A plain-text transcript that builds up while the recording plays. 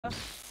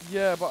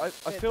Yeah, but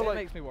I feel like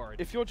makes me worried.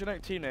 if your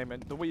Xenex team name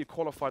and the way you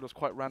qualified was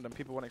quite random,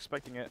 people weren't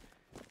expecting it.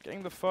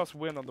 Getting the first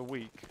win on the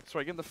week,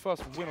 getting the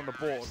first win on the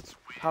board,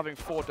 having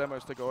 4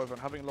 demos to go over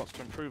and having lots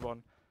to improve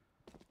on,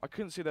 I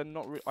couldn't see they're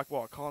not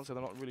well, I can't say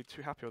they're not really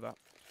too happy with that.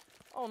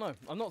 Oh no,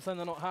 I'm not saying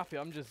they're not happy.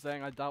 I'm just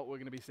saying I doubt we're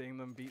going to be seeing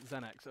them beat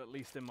Xenex, at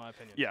least in my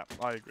opinion. Yeah,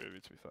 I agree with you,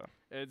 to be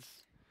fair.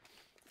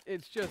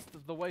 It's just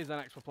the way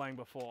Xenex were playing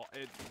before.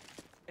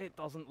 It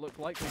doesn't look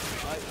likely.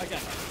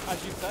 Again,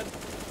 as you said,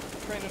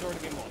 the train had already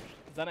been watched.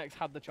 Xenex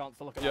had the chance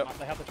to look at that map.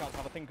 They had the chance to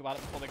have a think about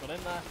it before they got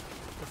in there,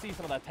 to see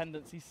some of their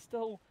tendencies.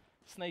 Still,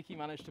 Snaky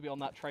managed to be on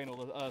that train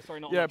all the sorry,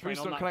 not on that train,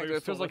 on that connector.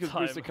 It feels like his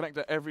boosted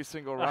connector every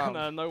single round.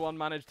 And no one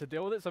managed to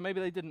deal with it, so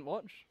maybe they didn't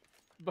watch.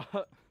 But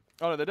oh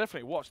no, they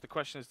definitely watched. The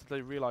question is, did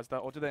they realise that,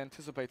 or did they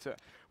anticipate it?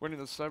 Winning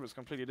the server is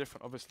completely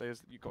different. Obviously,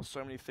 as you've got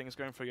so many things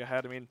going through your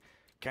head. I mean,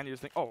 can you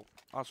just think, oh,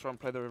 I'll try and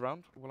play the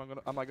round? Well,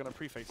 am I gonna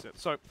preface it?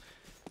 So,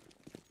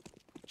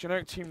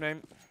 generic team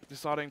name,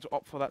 deciding to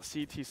opt for that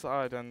CT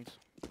side, and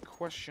the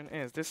question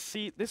is,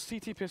 this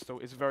CT pistol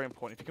is very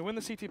important. If you can win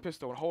the CT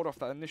pistol and hold off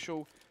that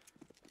initial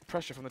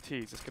pressure from the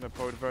Ts, it's going to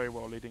bode very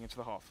well leading into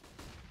the half.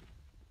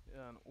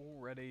 Yeah, and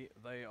already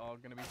they are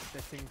going to be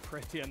sitting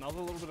pretty.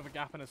 Another little bit of a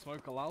gap in a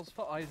smoke allows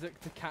for Isaac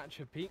to catch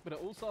a peek, but it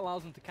also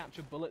allows him to catch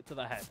a bullet to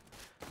the head.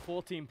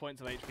 14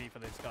 points of HP for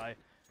this guy,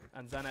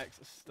 and Xenex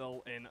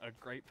still in a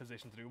great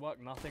position to do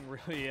work. Nothing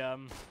really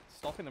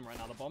stopping them right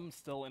now. The bomb's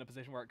still in a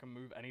position where it can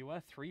move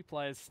anywhere. 3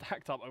 players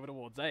stacked up over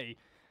towards A.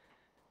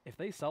 If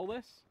they sell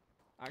this,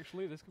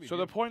 actually, this could be. So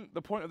the point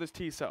of this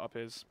T setup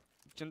is,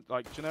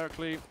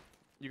 generically,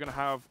 you're going to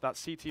have that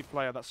CT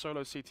player, that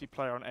solo CT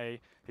player on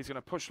A. He's going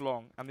to push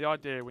long, and the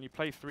idea when you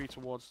play 3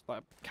 towards,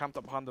 camped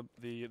up behind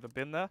the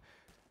bin there,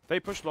 they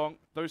push long.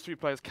 Those 3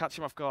 players catch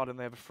him off guard, and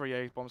they have a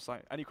 3A bomb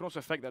site. And you can also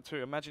fake that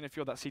too. Imagine if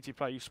you're that CT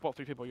player, you spot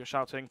 3 people, you're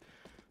shouting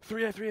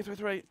 3A, 3A, 3A,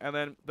 3A, and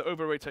then the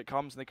over rotate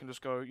comes, and they can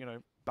just go,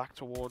 back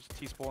towards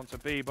T spawn to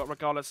B. But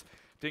regardless,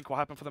 didn't quite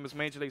happen for them as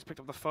Major League's picked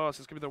up the first.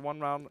 It's going to be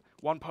the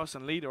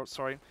one-person lead,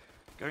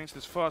 going into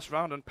this first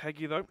round. And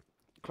Peggy, though,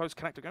 close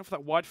connector, going for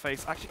that wide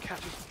face, actually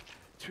catches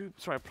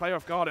a player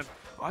off guard. And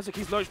Isaac,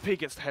 he's low HP,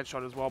 gets the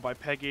headshot as well by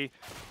Peggy.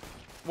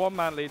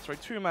 1-man lead,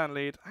 2-man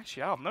lead.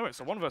 Actually, out of nowhere,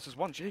 it's a 1 versus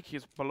 1. Jakey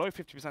is below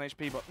 50%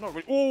 HP, but not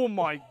really. Oh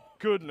my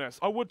goodness.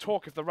 I would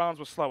talk if the rounds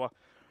were slower.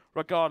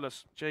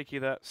 Regardless, Jakey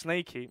there,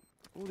 Snaky.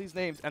 All these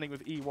names ending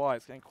with EY,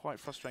 it's getting quite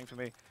frustrating for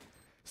me.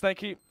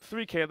 Snaky,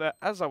 3K there,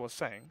 as I was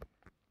saying.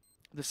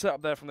 The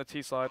setup there from the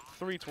T side,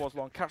 3 towards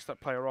long, catch that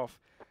player off,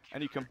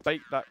 and you can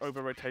bait that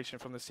over rotation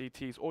from the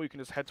CTs, or you can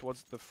just head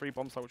towards the free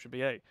bomb site, which would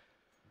be A.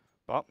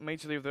 But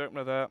Major League the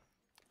opener there.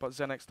 But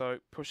Xenex, though,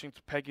 pushing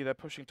to Peggy, they're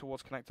pushing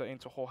towards connector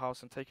into Whole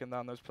House and taking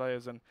down those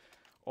players. And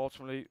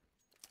ultimately,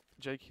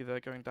 Jakey, they're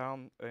going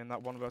down in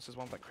that 1 versus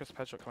 1, that crisp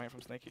headshot coming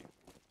from Snaky.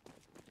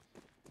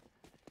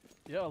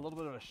 Yeah, a little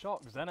bit of a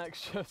shock.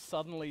 Xenex just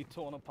suddenly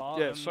torn apart.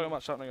 Yeah, so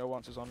much happening at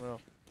once is unreal.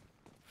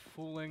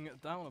 Falling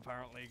down,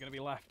 apparently. Going to be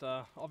left,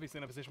 obviously,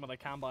 in a position where they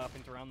can buy up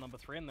into round number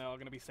 3, and they are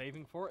going to be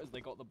saving for it as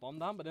they got the bomb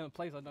down, but in a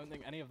place I don't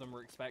think any of them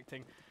were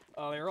expecting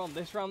earlier on.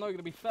 This round, though, going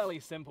to be fairly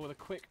simple with a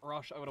quick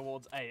rush over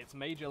towards A. It's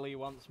Major Lee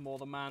once more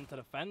the man to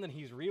defend, and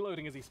he's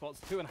reloading as he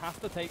spots 2 and has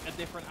to take a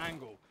different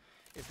angle.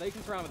 If they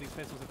can surround with these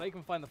pistols, if they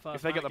can find the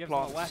first man, it gives them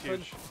a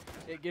weapon,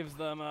 it gives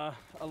them a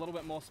little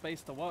bit more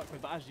space to work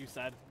with, but as you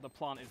said, the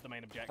plant is the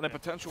main objective. And the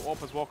potential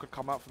AWP as well could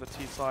come out for the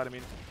T side. I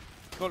mean,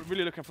 not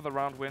really looking for the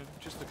round win,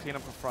 just to clean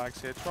up the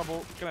frags here.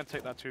 Trouble, going to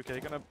take that 2K,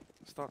 going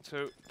to start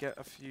to get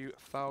a few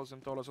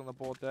 $1,000 on the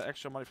board there.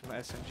 Extra money from the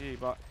SMG,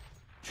 but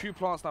 2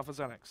 plants now for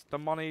Xenex. The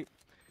money,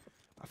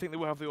 I think they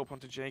will have the AWP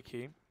onto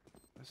Jakey.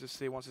 Let's just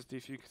see once this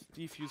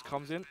defuse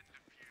comes in.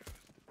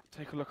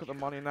 Take a look at the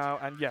money now,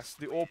 and yes,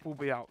 the AWP will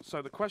be out.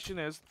 So the question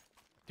is,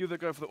 do they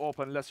go for the AWP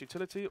and less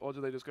utility, or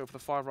do they just go for the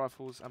 5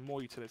 rifles and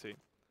more utility?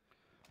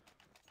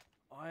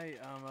 I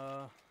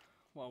am,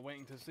 well,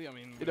 waiting to see. I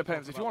mean, it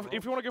depends. If you want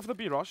to go for the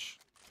B rush,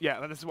 yeah,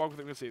 then this is what we're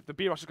going to see. The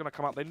B rush is going to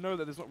come out. They know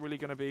that there's not really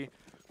going to be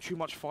too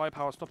much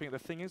firepower stopping it. The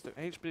thing is, the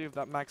HP of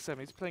that Mag 7,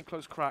 he's playing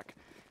close crack.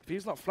 If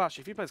he's not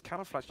flashy, if he plays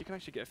counter flash, you can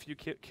actually get a few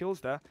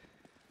kills there.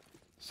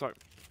 So,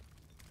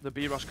 the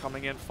B rush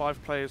coming in,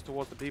 5 players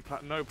towards the B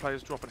plant, no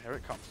players dropping. Here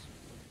it comes.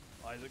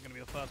 Isaac going to be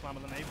the first man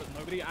with the nade, but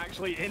nobody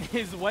actually in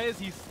his way as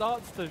he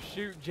starts to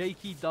shoot.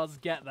 Jakey does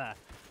get there.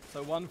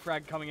 So 1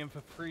 frag coming in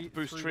for free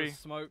boost through tree. The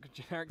smoke.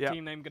 Generic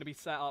team name going to be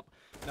set up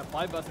in a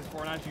 5 versus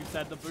 4, and as you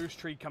said, the boost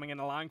tree coming in,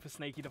 allowing for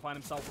Snaky to find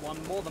himself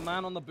 1 more. The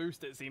man on the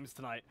boost, it seems,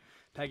 tonight.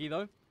 Peggy,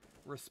 though,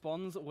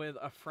 responds with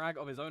a frag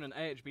of his own, and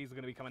AHBs are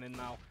going to be coming in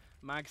now.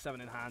 Mag 7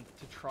 in hand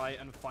to try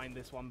and find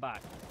this one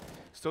back.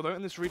 Still though,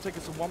 in this retake,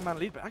 it's a 1-man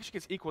lead, but actually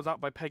gets equals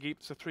out by Peggy.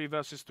 It's a 3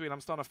 versus 3, and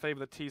I'm starting to favour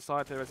the T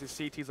side here as his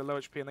CTs are low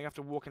HP, and they have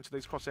to walk into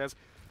these crosshairs.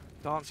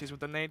 Dances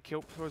with the nade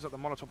kill, throws up the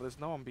Molotov, but there's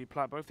no one B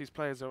plat. Both these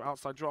players are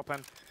outside drop,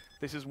 and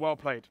this is well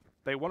played.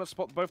 They want to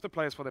spot both the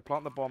players before they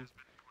plant the bomb,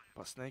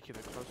 but Snaky,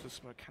 they're close to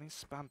smoke. Can he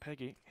spam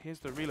Peggy? Here's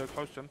the reload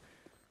close to him.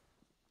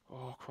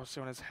 Oh,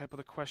 crosshair on his head, but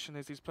the question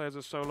is, these players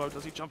are so low.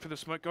 Does he jump through the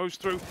smoke? Goes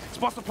through,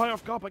 spots the player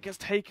off guard, but gets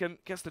taken,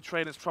 gets the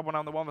trade. It's trouble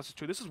now in the 1 versus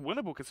 2. This is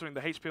winnable considering the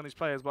HP on these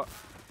players, but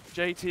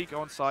JT go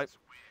on site.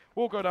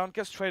 Will go down,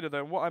 gets traded though,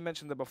 and what I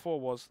mentioned there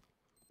before was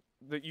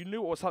that you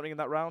knew what was happening in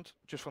that round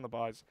just from the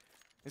buys.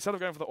 Instead of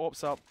going for the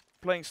AWPs up,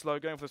 playing slow,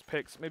 going for those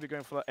picks, maybe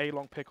going for the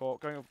A-long pick or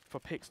going for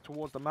picks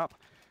towards the map,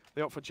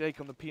 they opt for Jake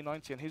on the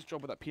P90, and his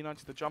job with that P90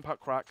 is to jump out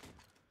crack,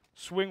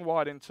 swing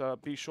wide into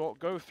B short,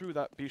 go through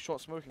that B short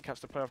smoke and catch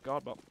the player off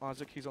guard. But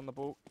Isaac, he's on the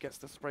ball, gets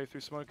the spray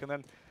through smoke, and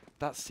then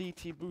that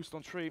CT boost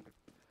on tree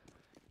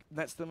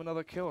nets them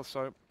another kill.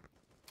 So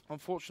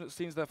unfortunate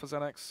scenes there for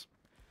Xenex.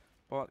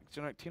 But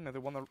Generic team,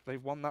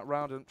 they've won that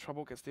round, and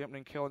Trouble gets the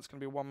opening kill. It's going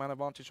to be a one-man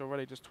advantage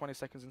already, just 20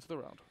 seconds into the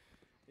round.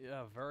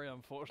 Yeah, very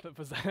unfortunate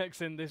for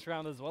Xenex in this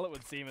round as well, it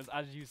would seem.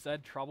 As you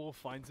said, Trouble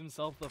finds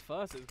himself the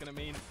first. It's going to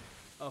mean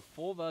a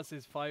 4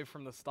 versus 5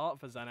 from the start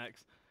for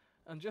Xenex.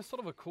 And just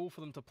sort of a call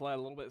for them to play a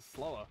little bit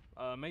slower.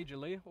 Major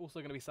Lee also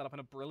going to be set up in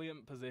a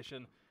brilliant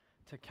position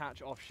to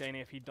catch off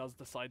Shaney if he does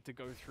decide to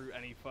go through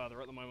any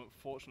further. At the moment,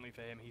 fortunately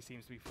for him, he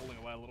seems to be falling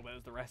away a little bit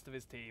as the rest of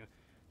his team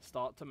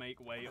start to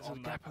make way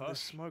on that push. This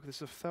smoke, this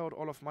is a failed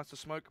Olaf Meister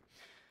smoke.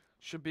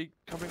 Should be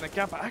covering the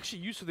gap, but actually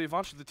used to the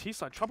advantage of the T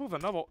side. Trouble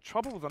with another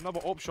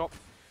AWP shot.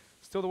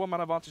 Still the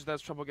one-man advantage there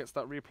as Trouble gets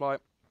that replay.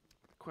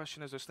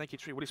 Question is, a snaky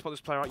tree. Will he spot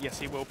this player out? Yes,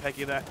 he will.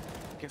 Peggy there.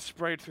 Gets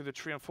sprayed through the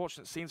tree.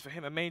 Unfortunate scenes for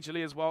him. And Major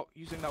Lee as well,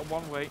 using that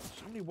one-way.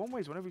 So many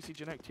one-ways whenever you see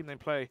Generic team name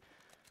play.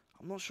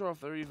 I'm not sure if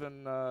they're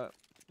even...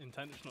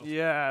 intentional.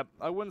 Yeah,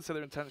 I wouldn't say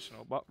they're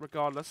intentional, but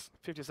regardless,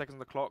 50 seconds on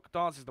the clock.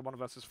 Dance is the 1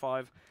 versus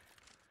 5.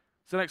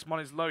 Xenex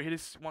money's low. He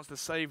just wants to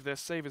save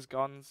this, save his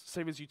guns,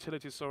 save his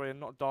utilities, sorry, and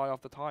not die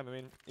after time. I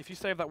mean, if you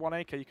save that 1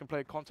 AK, you can play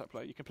a contact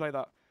play. You can play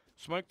that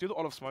smoke, do the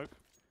Olive smoke,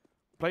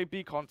 play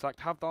B contact,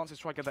 have Dances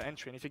try to get that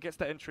entry, and if he gets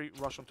that entry,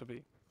 rush on to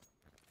B.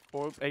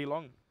 Or A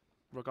long,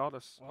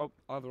 regardless. Well,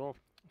 Either or.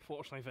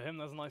 Fortunately for him,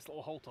 there's a nice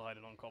little hole to hide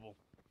it on Cobble.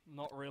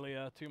 Not really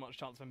too much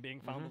chance of him being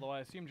found, although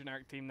I assume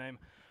Generic team name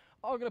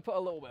are going to put a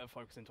little bit of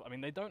focus into it. I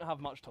mean, they don't have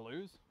much to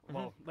lose.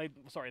 Well, they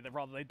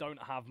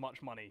don't have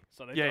much money,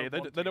 so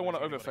they don't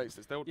want to overface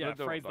this.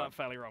 Phrased that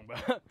fairly wrong,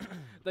 but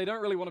they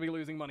don't really want to be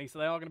losing money, so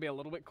they are going to be a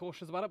little bit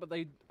cautious about it. But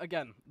they're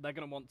going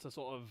to want to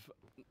sort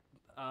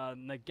of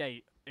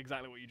negate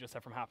exactly what you just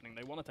said from happening.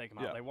 They want to take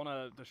them out. They want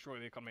to destroy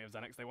the economy of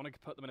Xenex. They want to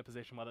put them in a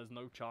position where there's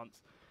no chance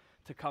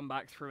to come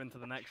back through into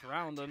the next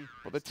round. And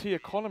but the T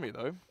economy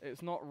though,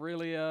 it's not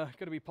really going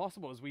to be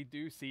possible, as we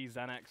do see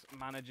Xenex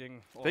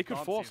managing. They could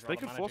force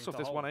off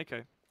this 1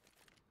 AK.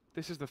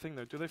 This is the thing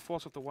though. Do they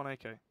force off the 1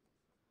 AK?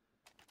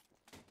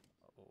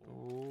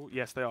 Oh,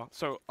 yes, they are.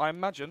 So I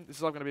imagine this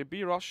is going to be a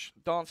B rush.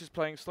 Dance is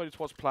playing slowly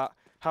towards plat.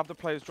 Have the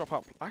players drop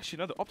out. Actually,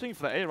 no, they're opting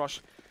for the A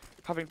rush.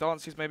 Having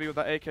Dances maybe with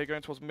that AK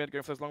going towards mid,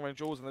 going for those long range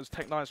jewels, and those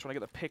Tech 9s trying to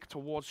get the pick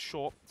towards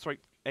short. Sorry,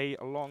 A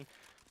along.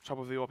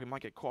 Trouble with the AWP, he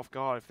might get caught off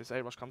guard if this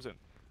A rush comes in.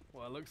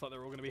 Well, it looks like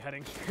they're all going to be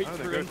heading straight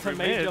through into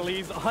Major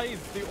Lee's eyes.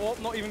 The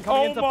AWP not even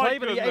coming into play,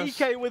 but the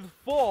AK with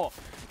 4.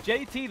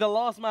 JT, the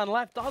last man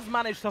left, does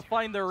manage to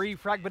find the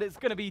refrag, but it's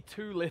going to be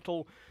too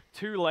little,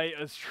 too late,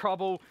 as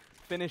Trouble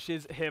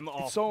finishes him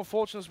off. It's so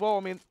unfortunate as well.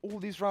 I mean, all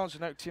these rounds,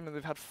 Generic team, and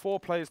they've had 4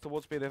 players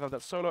towards B. They've had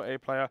that solo A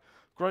player.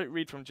 Great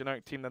read from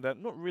Generic team. They're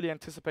not really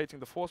anticipating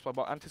the force play,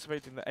 but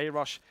anticipating the A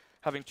rush,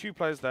 having 2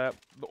 players there,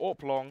 the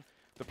AWP long,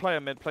 the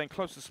player mid playing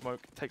close to smoke,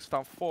 takes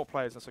down 4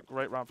 players. That's a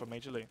great round for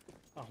Major League.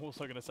 I'm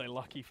also going to say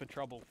lucky for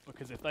Trouble,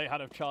 because if they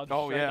had have charged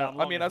down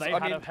long, if they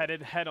had have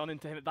headed head on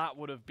into him, that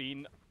would have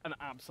been an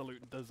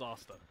absolute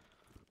disaster.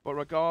 But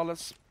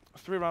regardless, a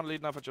 3-round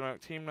lead now for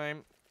Generic team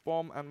name.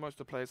 Bomb and most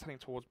of the players heading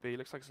towards B.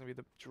 Looks like it's going to be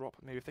the drop.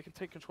 Maybe if they can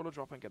take control of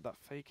drop and get that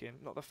fake in,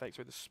 not the fake,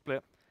 sorry, the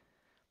split.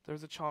 There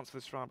is a chance for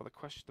this round, but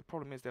the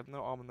problem is they have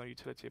no armor, no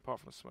utility apart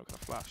from the smoke and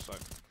the flash. So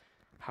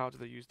how do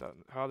they use that?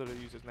 How do they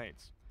use his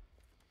nades?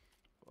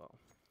 Well,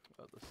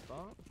 at the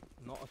start,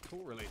 not at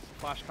all really.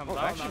 Flash comes out.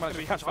 Actually managed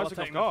to catch Isaac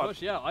off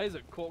guard. Yeah,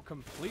 Isaac caught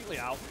completely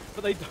out,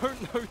 but they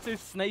don't notice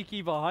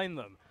Snaky behind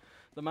them.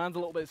 The man's a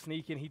little bit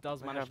sneaky, and he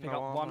does manage to pick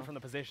up 1 from the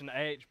position.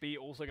 AHB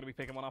also going to be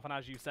picking 1 up, and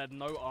as you said,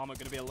 no armor,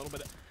 going to be a little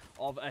bit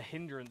of a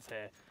hindrance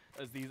here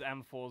as these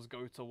M4s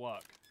go to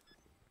work.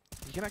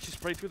 He can actually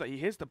spray through that. He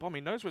hears the bomb.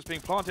 He knows where it's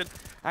being planted.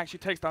 Actually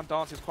takes down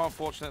Dances. Quite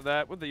unfortunate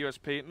there with the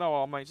USP. No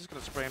armor. He's just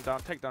going to spray him down,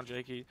 take down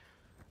Jakey.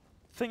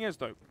 Thing is,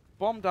 though,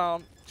 bomb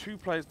down, 2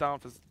 players down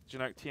for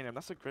Generic TNM.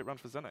 That's a great round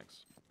for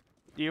Xenex.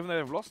 Even though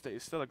they've lost it,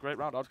 it's still a great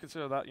round. I'd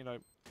consider that, you know,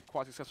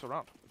 quite a successful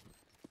round.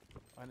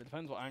 And it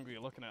depends what angle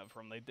you're looking at it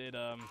from. They did.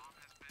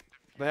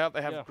 They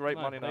have great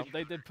money now.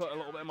 They did put a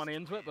little bit of money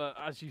into it, but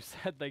as you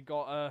said, they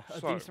got a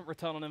decent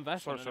return on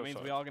investment. And it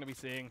means we are going to be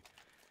seeing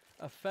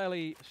a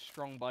fairly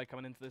strong buy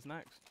coming into this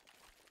next.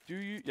 So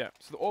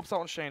the AWP's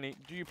out on Shaney.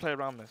 Do you play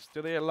around this?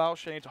 Do they allow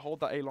Shaney to hold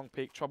that A-long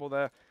peak, Trouble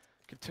there,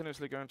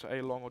 continuously going to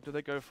A-long, or do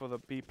they go for the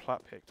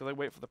B-plat pick? Do they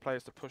wait for the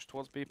players to push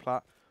towards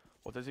B-plat,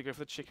 or does he go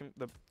for the chicken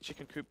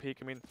coop peak?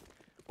 I mean,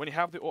 when you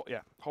have the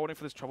holding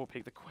for this Trouble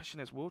peak, the question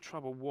is, will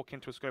Trouble walk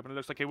into a scope? And it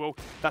looks like he will.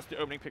 That's the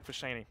opening pick for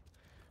Shaney.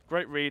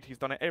 Great read. He's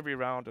done it every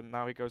round, and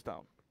now he goes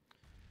down.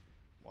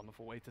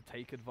 Wonderful way to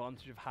take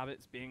advantage of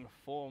habits being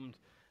formed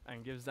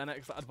and give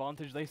Xenex that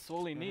advantage they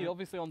sorely need.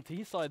 Obviously on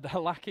T side,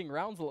 they're lacking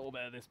rounds a little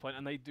bit at this point,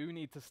 and they do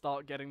need to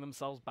start getting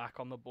themselves back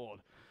on the board.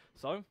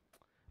 So,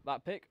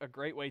 that pick, a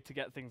great way to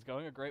get things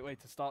going, a great way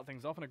to start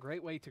things off, and a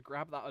great way to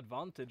grab that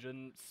advantage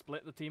and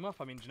split the team up.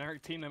 I mean,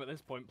 generic team name at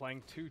this point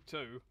playing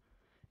 2-2,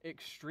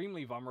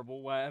 extremely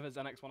vulnerable wherever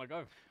Xenex want to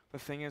go. The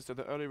thing is that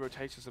the early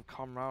rotations have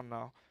come round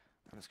now,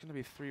 and it's going to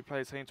be 3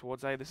 players heading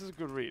towards A. This is a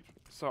good read.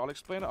 So I'll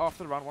explain it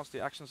after the round once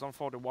the action's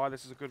unfolded why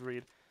this is a good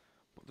read.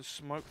 But the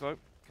smoke, though,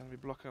 going to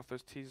be blocking off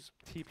those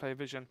T-player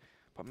vision.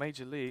 But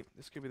Major Lee,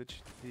 this could be the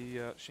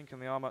chink in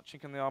the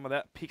armor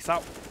there, peeks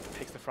out,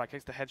 takes the frag,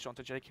 takes the headshot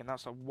to JK, and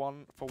that's a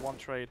 1-for-1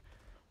 trade.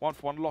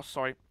 1-for-1 loss,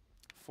 sorry.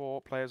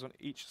 4 players on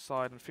each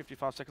side and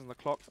 55 seconds on the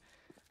clock.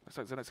 Looks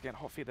like Xenex getting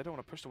hot feet. They don't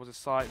want to push towards his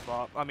side,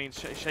 but I mean,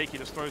 Shaky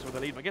just throws with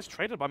the lead, but gets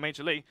traded by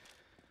Major Lee.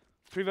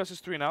 3 versus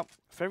 3 now,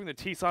 favoring the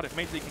T side if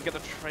Major Lee can get the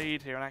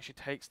trade here and actually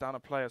takes down a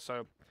player.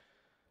 So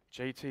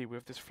JT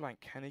with this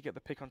flank, can he get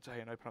the pick onto A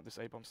and open up this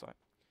A-bomb site?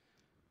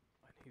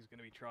 He's going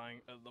to be trying,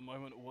 at the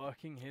moment,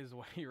 working his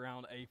way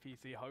around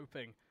APC,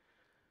 hoping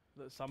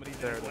that somebody's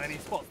there when he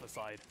spots the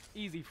side.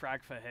 Easy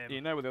frag for him.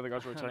 You know where the other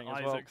guy's rotating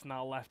as well. Isaac's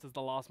now left as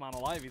the last man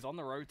alive. He's on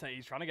the rotate.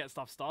 He's trying to get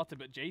stuff started,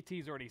 but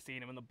JT's already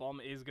seen him, and the bomb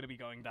is going to be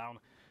going down.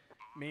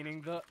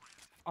 Meaning that,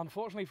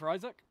 unfortunately for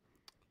Isaac,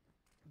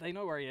 they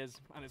know where he is,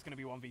 and it's going to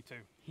be 1v2.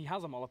 He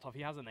has a Molotov,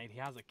 he has a nade, he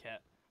has a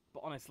kit.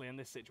 But honestly, in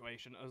this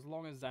situation, as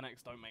long as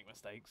Xenex don't make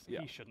mistakes,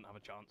 he shouldn't have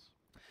a chance.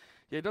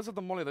 Yeah, he does have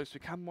the molly though, so he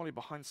can molly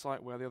behind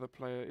sight where the other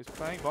player is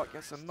playing, but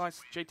gets a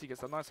nice, JT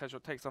gets a nice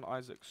headshot, takes down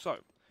Isaac. So,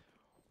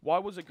 why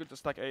was it good to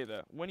stack A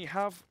there? When you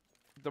have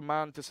the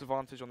man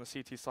disadvantage on the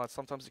CT side,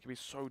 sometimes it can be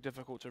so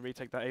difficult to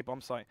retake that A bomb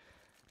site.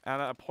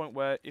 And at a point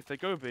where if they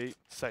go B,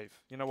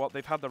 save. You know what,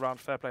 they've had the round,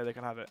 fair play, they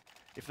can have it.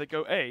 If they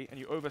go A and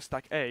you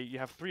overstack A, you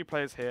have 3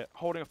 players here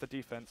holding off the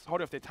defense,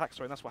 holding off the attack,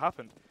 sorry, and that's what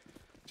happened.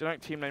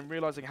 Generic team name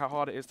realizing how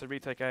hard it is to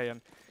retake A,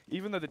 and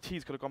even though the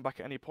T's could have gone back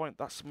at any point,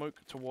 that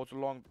smoke towards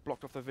long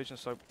blocked off the vision,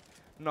 so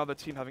another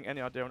team having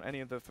any idea on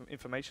any of the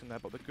information there,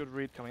 but the good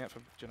read coming out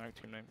from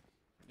generic team name.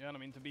 Yeah, and I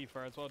mean, to be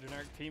fair as well,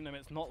 generic team name,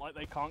 it's not like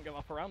they can't give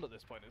up around at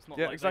this point. It's not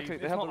like exactly.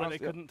 it's not like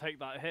they couldn't take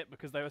that hit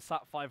because they were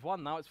sat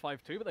 5-1. Now it's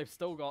 5-2, but they've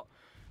still got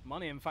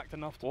money, in fact,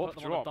 enough to put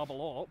them on a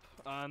double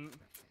AWP.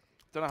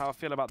 Don't know how I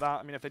feel about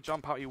that. I mean, if they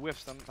jump out, he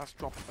whiffs, then that's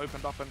drop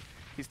opened up and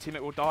his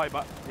teammate will die,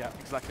 but yeah,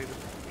 exactly. The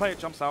player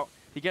jumps out,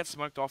 he gets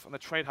smoked off, and the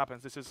trade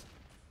happens. This is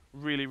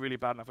really, really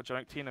bad enough for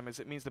generic team name, as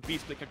it means the B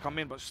split can come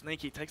in, but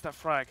Snaky takes that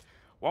frag.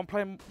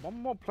 One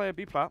more player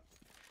B plat.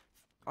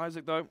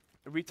 Isaac, though,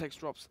 retakes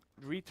drop,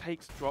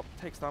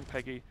 takes down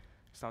Peggy.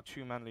 It's now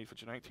 2-man lead for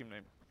generic team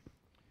name.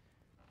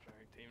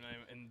 Generic team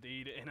name,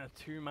 indeed, in a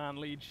 2-man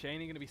lead.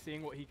 Shaney going to be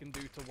seeing what he can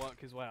do to work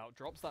his way out.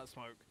 Drops that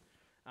smoke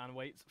and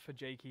waits for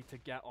Jakey to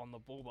get on the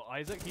ball. But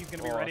Isaac, he's going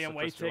to be ready and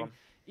waiting.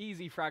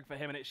 Easy frag for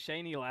him, and it's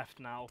Shaney left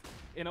now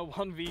in a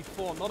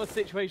 1v4. Not a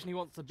situation he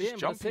wants to be in,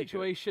 but a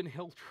situation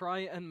he'll try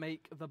and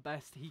make the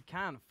best he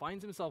can.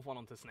 Finds himself one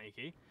onto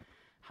Snaky.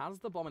 Has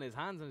the bomb in his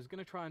hands and is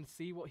going to try and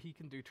see what he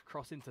can do to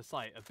cross into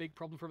sight. A big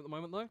problem for him at the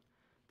moment, though.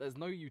 There's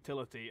no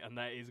utility, and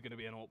there is going to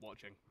be an AWP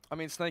watching. I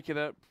mean, Snaky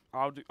there,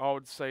 I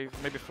would say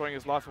maybe throwing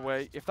his life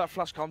away. If that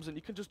flash comes in,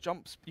 you can just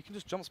jump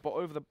spot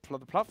over the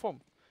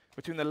platform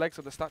between the legs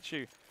of the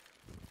statue.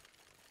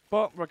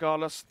 But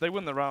regardless, they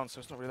win the round, so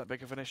it's not really that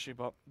big of an issue.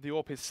 But the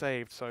AWP is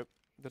saved, so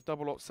the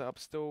double AWP setup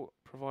still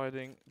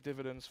providing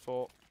dividends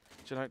for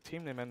generic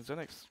team name, and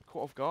Xenex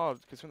caught off guard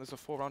considering there's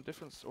a 4-round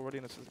difference already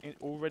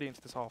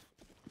into this half.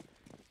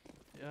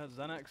 Yeah,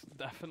 Xenex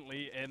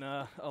definitely in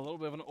a little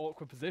bit of an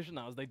awkward position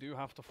now, as they do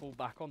have to fall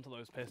back onto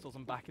those pistols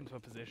and back into a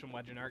position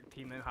where generic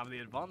team name have the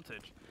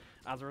advantage.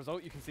 As a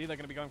result, you can see they're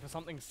going to be going for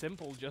something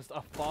simple, just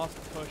a fast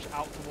push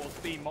out towards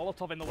B.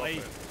 Molotov in the way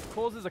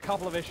causes a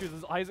couple of issues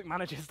as Isaac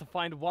manages to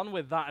find 1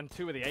 with that and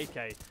 2 with the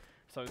AK.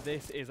 So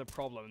this is a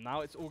problem.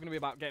 Now it's all going to be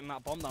about getting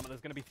that bomb down, but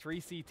there's going to be 3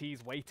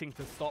 CTs waiting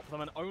to stop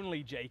them, and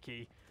only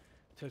Jakey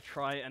to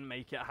try and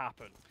make it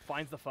happen.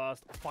 Finds the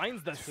first,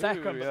 finds the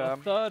second, but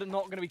the third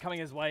not going to be coming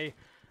his way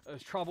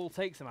as Trouble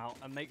takes him out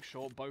and makes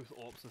sure both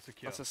AWPs are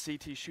secure. That's a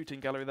CT shooting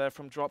gallery there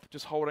from Drop,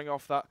 just holding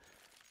off that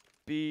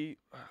B,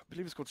 I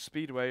believe it's called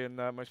Speedway, and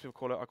most people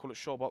call it, I call it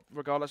Shore, but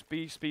regardless,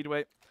 B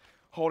Speedway,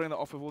 holding that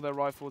off with all their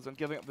rifles and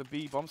giving up the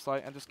B bomb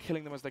site and just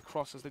killing them as they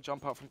cross, as they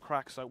jump out from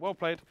crack. So well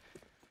played.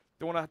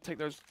 They want to take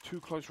those 2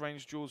 close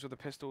range duels with the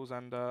pistols,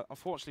 and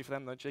unfortunately for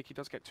them, though, Jakey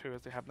does get 2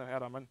 as they have no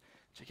head armor. And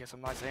Jakey has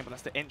some nice aim, but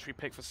that's the entry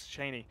pick for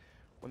Shaney.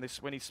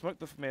 When he smoked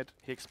the mid,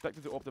 he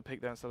expected to AWP the pick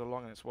there instead of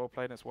long, and it's well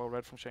played and it's well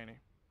read from Shaney.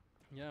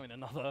 Yeah, I mean,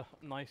 another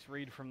nice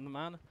read from the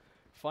man,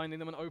 finding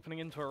them and opening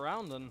into a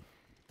round, and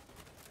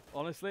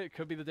honestly, it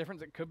could be the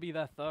difference. It could be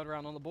their 3rd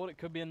round on the board. It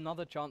could be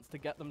another chance to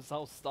get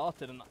themselves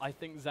started, and I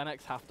think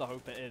Xenex have to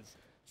hope it is.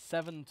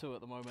 7-2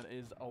 at the moment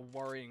is a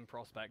worrying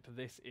prospect.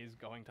 This is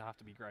going to have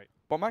to be great.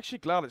 But I'm actually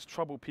glad it's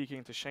Trouble peeking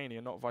into Shaney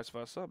and not vice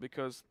versa,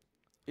 because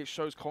it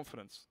shows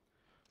confidence.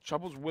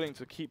 Trouble's willing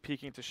to keep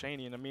peeking into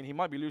Shaney, and I mean, he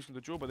might be losing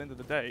the duel, but at the end of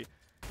the day,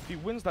 if he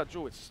wins that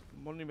duel, it's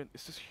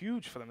just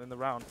huge for them in the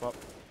round. But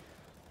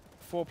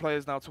 4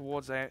 players now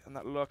towards A, and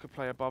that lurker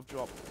player above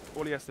drop.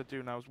 All he has to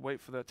do now is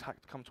wait for the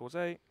attack to come towards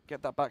A,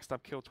 get that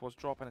backstab kill towards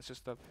drop, and it's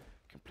just a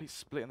complete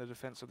split in the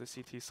defense of the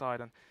CT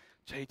side. And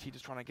JT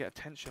just trying to get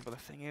attention, but the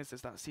thing is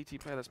that CT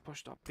player that's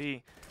pushed up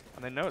B,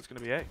 and they know it's going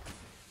to be A.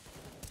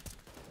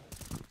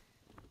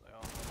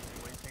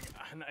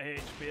 And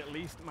AHB at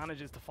least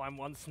manages to find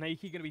one.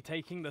 Snakey going to be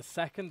taking the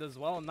second as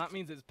well, and that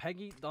means it's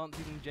Peggy,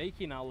 Dancy, and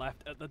Jakey now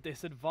left at the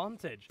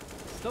disadvantage.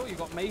 Still, you've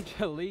got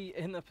Major Lee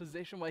in a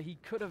position where he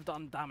could have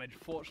done damage.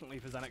 Fortunately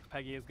for Xenex,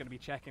 Peggy is going to be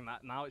checking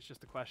that. Now it's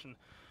just a question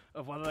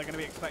of whether they're going to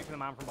be expecting the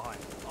man from behind.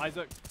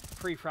 Isaac,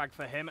 pre-frag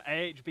for him.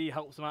 AHB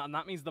helps him out, and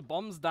that means the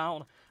bomb's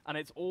down, and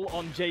it's all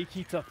on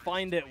Jakey to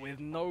find it with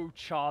no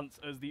chance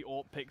as the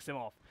AWP picks him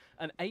off.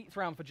 An 8th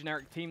round for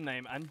generic team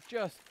name, and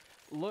just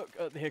look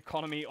at the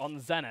economy on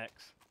Xenex.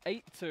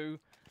 8-2,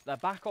 they're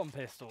back on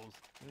pistols.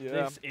 Yeah.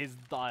 This is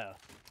dire.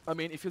 I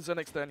mean, if you're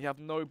Xenex then, you have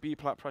no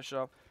B-plat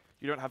pressure.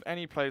 You don't have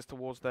any players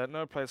towards there,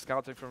 no players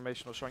scouting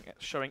formation or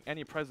showing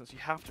any presence. You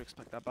have to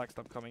expect that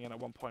backstab coming in at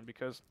one point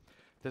because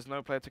there's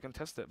no player to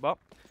contest it. But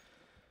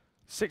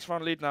 6th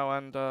round lead now,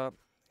 and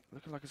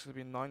looking like it's going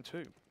to be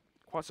 9-2.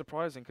 Quite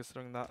surprising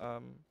considering that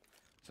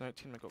Generic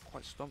team got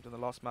quite stomped in the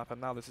last map, and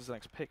now this is the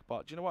next pick.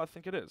 But do you know what I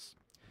think it is?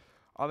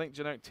 I think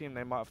Generic team,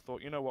 they might have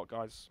thought, you know what,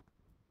 guys?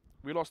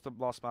 We lost the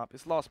last map.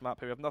 It's last map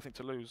here. We have nothing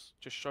to lose.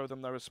 Just show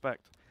them their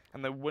respect.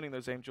 And they're winning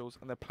those Angels,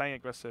 and they're playing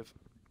aggressive,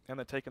 and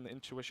they're taking the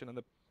intuition, and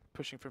they're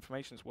pushing for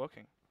information. It's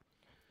working.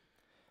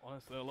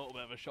 Honestly, a little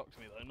bit of a shock to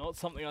me, though. Not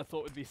something I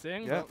thought we'd be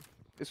seeing. Yeah,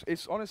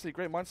 it's honestly a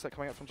great mindset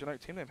coming out from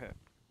Generic team name here.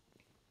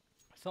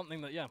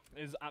 Something that, yeah,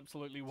 is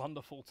absolutely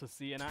wonderful to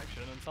see in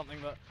action, and something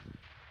that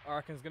I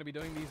reckon is going to be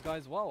doing these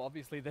guys well.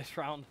 Obviously, this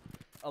round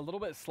a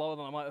little bit slower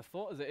than I might have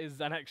thought, as it is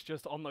Xenex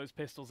just on those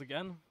pistols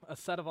again. A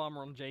set of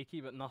armor on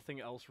Jakey, but nothing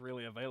else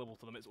really available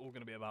to them. It's all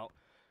going to be about,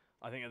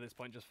 I think at this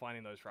point, just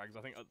finding those frags.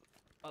 I think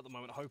at the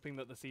moment, hoping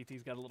that the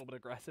CTs get a little bit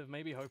aggressive,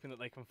 maybe hoping that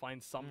they can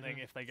find something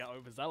if they get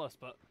overzealous.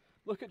 But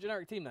look at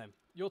generic team name.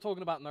 You're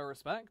talking about no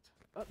respect.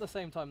 At the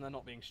same time, they're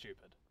not being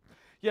stupid.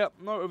 Yeah,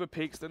 no over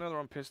peaks. They know they're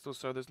on pistols,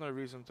 so there's no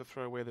reason to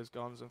throw away those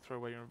guns and throw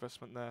away your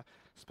investment there,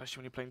 especially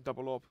when you're playing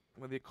double orb,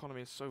 when the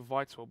economy is so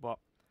vital. But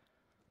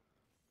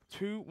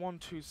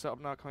 2-1-2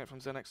 setup now coming up from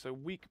Xenex, so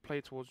weak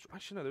play towards...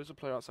 Actually, no, there's a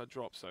player outside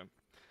drop, so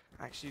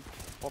actually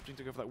opting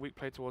to go for that weak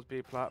play towards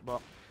B-plat,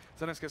 but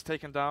Xenex gets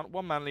taken down.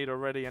 1-man lead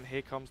already, and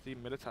here comes the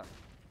mid-attack.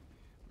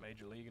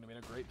 Major League going to be in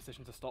a great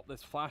position to stop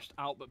this. Flashed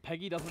out, but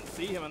Peggy doesn't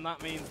see him, and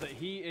that means that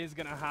he is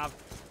going to have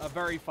a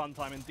very fun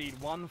time indeed.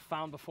 One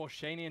found before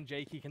Shaney and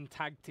Jakey can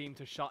tag team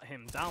to shut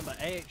him down, but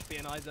AHB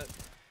and Isaac,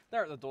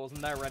 they're at the doors,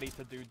 and they're ready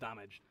to do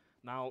damage.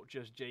 Now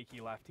just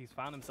Jakey left. He's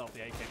found himself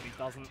the AK, but he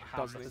doesn't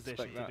have the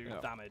position to do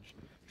damage.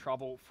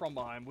 Trouble from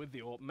behind with the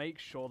AWP. Make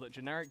sure that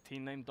generic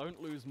team name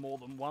don't lose more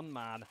than one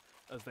man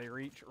as they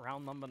reach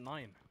round number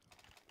 9.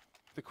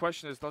 The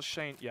question is, does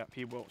Shane... Yeah,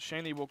 he will.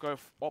 Shaney will go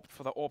opt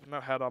for the AWP, no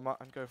head armor,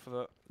 and go for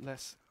the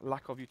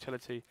lack of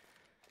utility.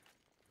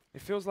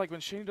 It feels like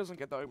when Shaney doesn't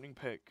get the opening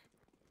pick,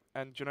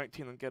 and generic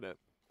team don't get it,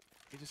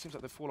 it just seems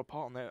like they fall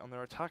apart on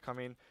their attack. I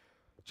mean,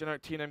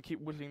 generic team keep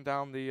whittling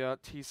down the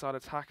T side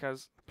attack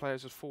as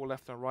players just fall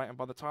left and right, and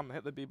by the time they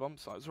hit the B bomb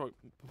sites, sorry,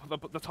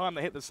 the time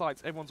they hit the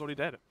sites, everyone's already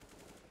dead.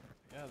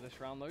 Yeah, this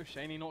round though,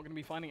 Shaney not going to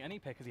be finding any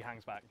pick as he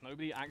hangs back.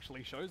 Nobody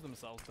actually shows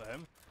themselves to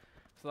him.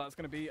 So that's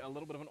going to be a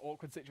little bit of an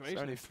awkward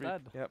situation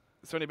instead.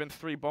 It's only been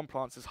 3 bomb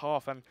plants this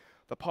half, and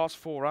the past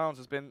 4 rounds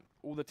has been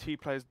all the T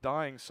players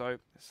dying, so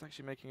it's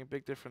actually making a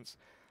big difference.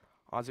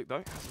 Isaac,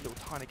 though, has a little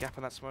tiny gap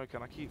in that smoke,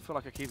 and I feel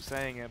like I keep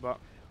saying it, but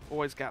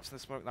always gaps in the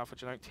smoke now for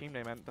generic team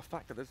name, and the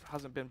fact that there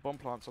hasn't been bomb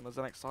plants on the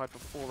Xenex side for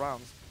 4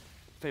 rounds,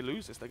 if they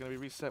lose this, they're going to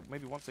be reset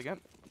maybe once again.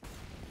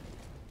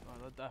 Oh,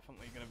 they're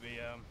definitely going to be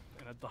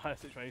in a dire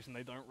situation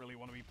they don't really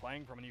want to be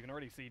playing from, and you can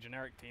already see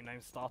generic team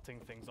names starting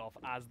things off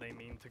as they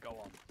mean to go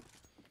on.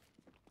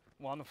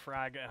 One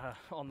frag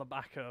on the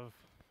back of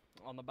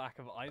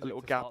Isaac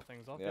to start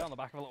things off. Yeah, on the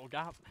back of a little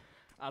gap,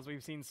 as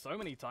we've seen so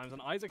many times. And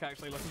Isaac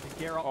actually looking to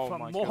gear up for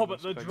more,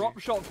 but the drop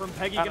shot from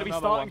Peggy going to be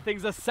starting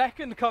things. A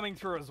second coming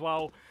through as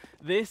well.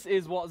 This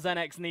is what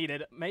Xenex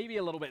needed. Maybe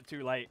a little bit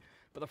too late,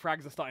 but the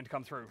frags are starting to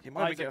come through.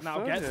 Isaac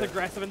now gets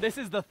aggressive, and this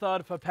is the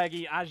third for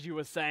Peggy, as you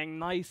were saying.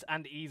 Nice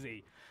and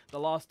easy. The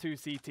last 2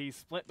 CTs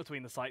split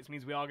between the sites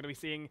means we are going to be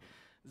seeing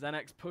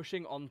Xenex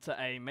pushing onto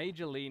A.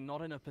 Major Lee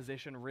not in a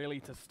position really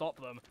to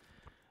stop them.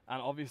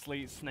 And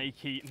obviously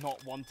Snakey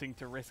not wanting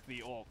to risk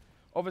the AWP.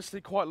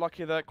 Obviously quite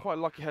lucky there, quite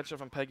lucky headshot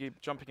from Peggy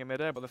jumping in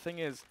midair, but the thing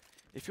is,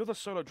 if you're the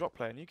solo drop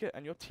player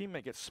and your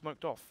teammate gets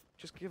smoked off,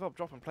 just give up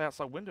drop and play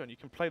outside window, and you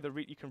can play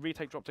you can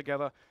retake drop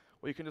together,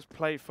 or you can just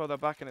play further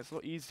back, and it's a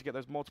lot easier to get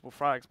those multiple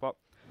frags, but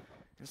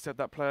instead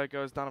that player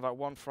goes down about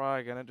 1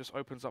 frag, and it just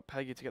opens up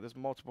Peggy to get those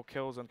multiple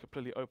kills and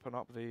completely open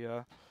up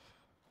the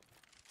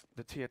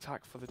T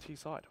attack for the T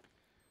side.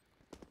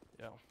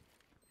 Yeah.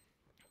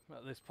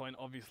 At this point,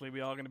 obviously,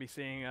 we are going to be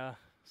seeing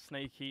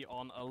Snakey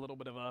on a little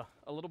bit of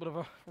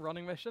a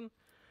running mission,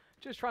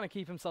 just trying to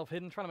keep himself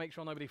hidden, trying to make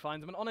sure nobody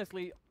finds him. And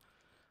honestly,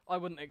 I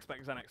wouldn't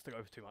expect Xenex to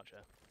go for too much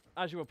here.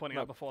 as you were pointing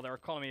No. out before, their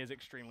economy is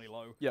extremely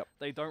low. Yep.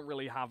 They don't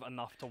really have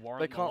enough to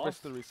warrant They the can't loss.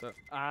 risk the reset.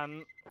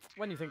 And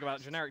when you think about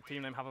it, generic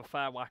team name have a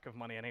fair whack of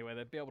money anyway.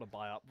 They'd be able to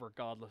buy up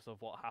regardless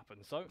of what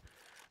happens. So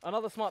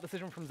another smart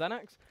decision from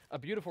Xenex. A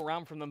beautiful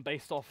round from them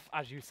based off,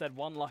 as you said,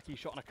 one lucky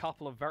shot and a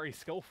couple of very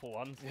skillful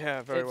ones.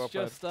 Yeah, very well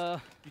played. It's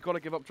just You got to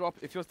give up drop.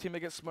 If your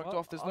teammate gets smoked Well,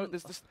 off,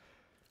 there's this.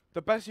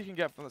 The best you can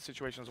get from that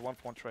situation is a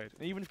 1-for-1 trade.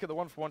 And even if you get the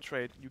 1-for-1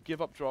 trade, you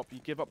give up drop, you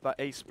give up that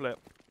A split.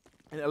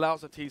 And it allows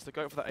the T's to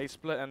go for that A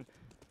split and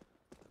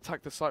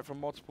attack the site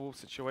from multiple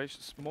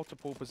situations,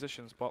 multiple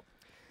positions. But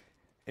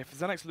if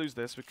Xenex lose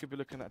this, we could be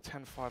looking at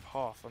 10-5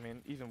 half. I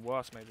mean, even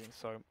worse maybe.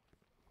 So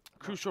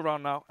crucial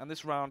round now, and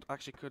this round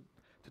actually could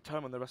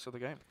determine the rest of the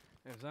game.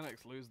 if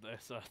Xenex lose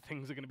this,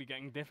 things are going to be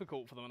getting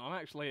difficult for them. And I'm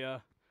actually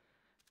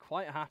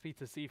quite happy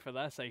to see, for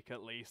their sake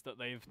at least, that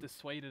they've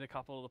dissuaded a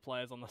couple of the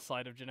players on the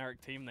side of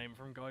generic team name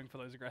from going for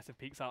those aggressive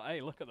peeks out.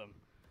 Hey, look at them.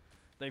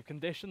 They've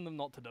conditioned them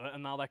not to do it,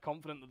 and now they're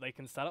confident that they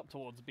can set up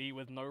towards B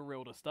with no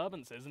real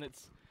disturbances, and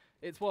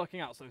it's working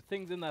out. So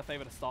things in their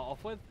favor to start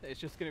off with. It's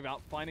just going to be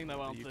about finding their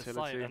way onto this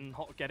site and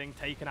not getting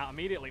taken out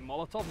immediately.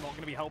 Molotov not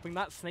going to be helping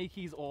that.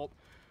 Snaky's AWP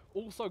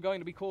also going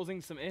to be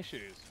causing some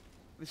issues.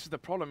 This is the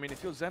problem. I mean,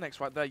 if you're Xenex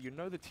right there, you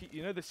know the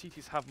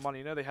CTs have money,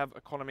 you know they have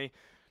economy.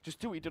 Just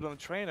do what you did on the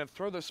train and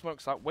throw those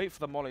smokes out, wait for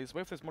the mollies,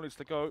 wait for those mollies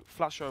to go,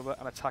 flash over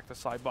and attack the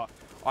side. But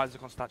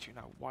Isaac on statue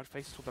now, wide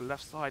faces to the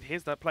left side.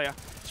 Here's that player,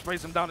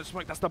 sprays him down in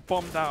smoke, that's the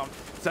bomb down.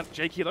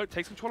 Jakey though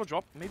takes control of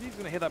drop. Maybe he's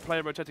going to hit that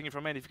player rotating in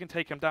from main. If you can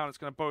take him down, it's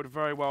going to bode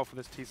very well for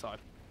this T side.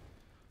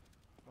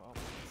 Well,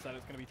 said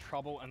it's going to be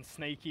trouble, and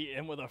Snaky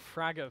in with a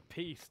frag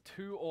piece.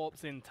 2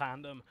 AWPs in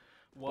tandem,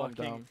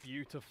 working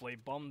beautifully.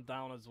 Bomb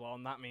down as well,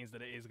 and that means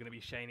that it is going to be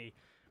Shaney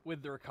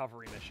with the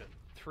recovery mission.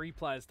 3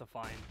 players to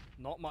find,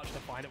 not much to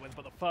find it with,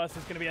 but the first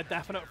is going to be a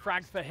definite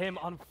frag for him.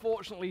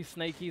 Unfortunately,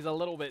 Snaky's a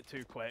little bit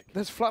too quick.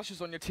 There's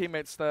flashes on your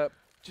teammates that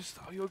just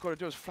all you've got to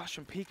do is flash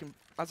and peek. And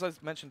as I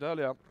mentioned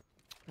earlier,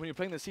 when you're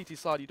playing the CT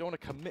side, you don't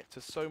want to commit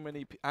to so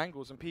many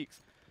angles and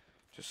peaks.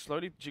 Just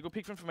slowly jiggle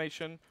peek for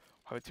information,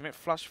 have a teammate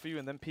flash for you,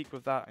 and then peek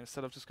with that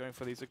instead of just going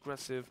for these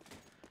aggressive,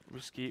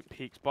 risky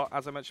peaks. But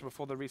as I mentioned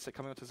before, the reset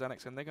coming onto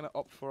Xenex, and they're going to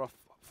opt for a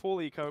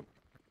full eco,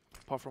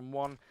 apart from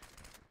one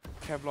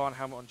Kevlar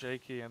helmet on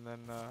Jakey, and then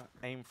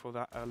aim for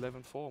that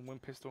 11-4 and win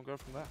pistol and go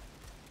from there.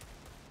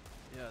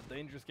 Yeah,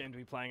 dangerous game to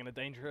be playing, and a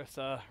dangerous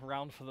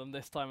round for them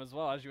this time as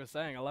well. As you were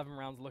saying, 11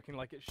 rounds looking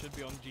like it should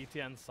be on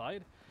GTN's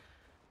side.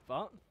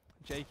 But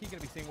Jakey going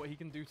to be seeing what he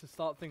can do to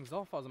start things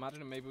off. I was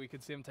imagining maybe we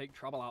could see him take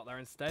trouble out there.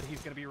 Instead, he's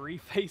going to be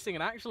refacing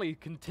and actually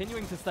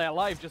continuing to stay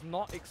alive, just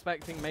not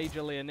expecting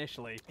Majorly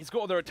initially. He's got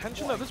all their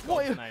attention though.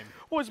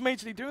 What is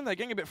Majorly doing there?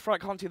 Getting a bit frag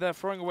hunty there,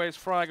 throwing away his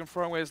frag and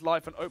throwing away his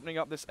life and opening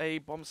up this A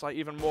bomb site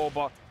even more.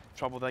 But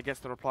trouble there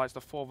gets the reply. It's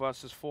the 4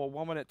 versus 4.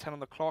 1 minute 10 on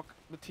the clock.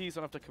 The T's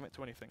don't have to commit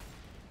to anything.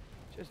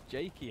 Just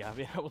Jakey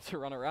having able to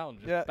run around.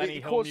 Just yeah, Benny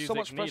it Hill causes so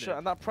much music pressure, needed.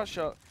 and that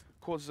pressure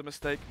causes a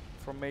mistake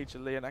from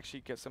Majorly and actually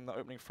gets him the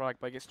opening frag,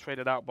 but he gets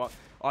traded out. But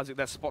Isaac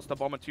there spots the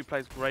bomb and 2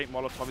 plays great.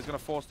 Molotov, he's going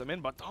to force them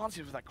in, but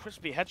Dancy with that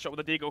crispy headshot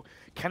with the deagle.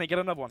 Can he get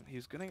another one?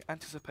 He's going to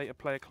anticipate a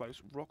player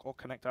close, rock or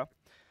connector.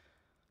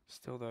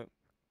 Still though,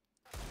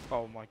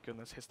 oh my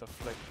goodness, hits the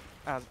flick.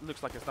 As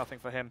looks like it's nothing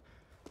for him.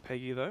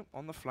 Peggy though,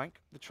 on the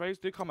flank. The trades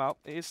do come out.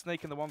 It is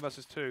Snake in the 1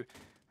 versus 2.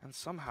 And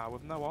somehow,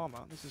 with no armor,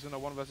 this is in a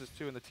 1 versus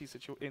 2 in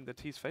the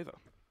T's favor.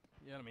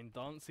 Yeah, I mean,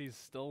 Dancy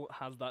still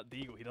has that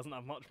deagle. He doesn't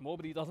have much more,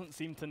 but he doesn't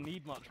seem to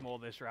need much more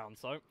this round.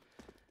 So,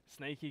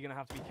 Snaky going to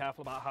have to be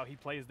careful about how he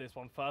plays this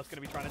one. First,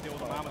 going to be trying to deal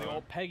with the man with the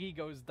ult. Peggy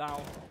goes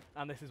down,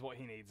 and this is what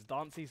he needs.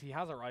 Dancy's, he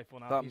has a rifle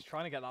now. He's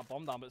trying to get that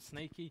bomb down, but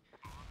Snaky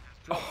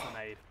drops the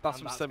nade. That's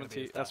from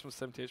 70. That's from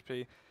 70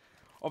 HP.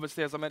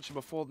 Obviously, as I mentioned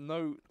before,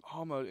 no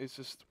armor is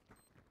just.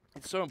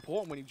 It's so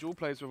important when you dual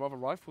plays with other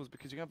rifles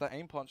because you have that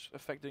aim punch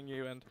affecting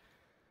you, and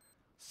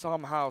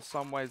somehow,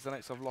 some ways,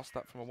 Xenex have lost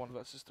that from a 1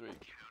 versus 3.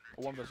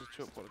 Or 1 versus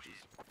 2, apologies.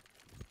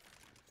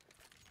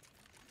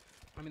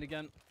 I mean,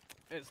 again,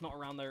 it's not a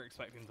round they were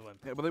expecting to win.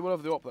 Yeah, but they will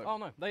have the op though. Oh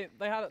no, they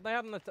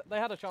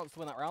had a chance to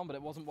win that round, but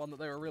it wasn't one that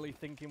they were really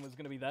thinking was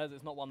going to be theirs.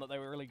 It's not one that they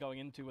were really going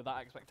into with that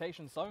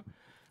expectation. So,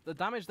 the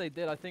damage they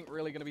did, I think,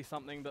 really going to be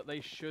something that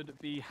they should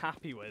be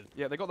happy with.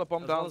 Yeah, they got the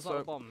bomb down,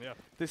 so yeah.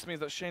 This means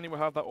that Shaney will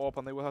have that AWP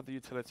and they will have the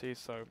utility.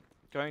 So,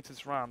 going into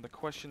this round, the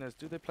question is,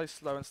 do they play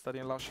slow and steady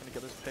and allow Shaney to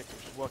get those picks,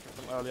 which was working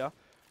for them earlier,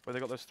 where they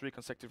got those 3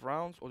 consecutive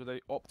rounds, or do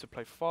they opt to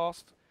play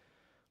fast?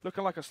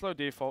 Looking like a slow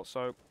default,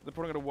 so they're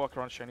probably going to work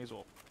around Shaney's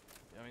AWP.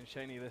 Yeah, I mean,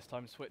 Shaney this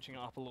time switching it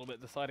up a little bit,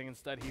 deciding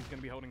instead he's going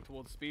to be holding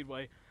towards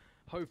Speedway,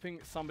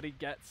 hoping somebody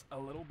gets a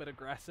little bit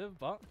aggressive,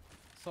 but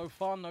so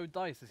far no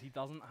dice, as he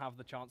doesn't have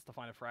the chance to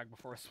find a frag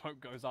before a smoke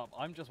goes up.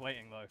 I'm just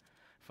waiting, though,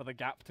 for the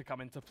gap to come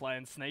into play,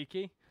 and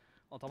Snaky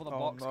on top of the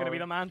box, going to be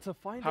the man to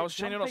find it. How's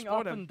Shaney not up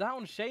spotting? And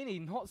down,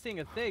 Shaney not seeing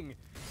a thing.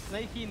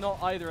 Snaky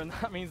not either, and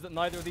that means that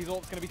neither of these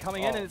AWPs going to be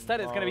coming in, and instead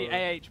it's going to be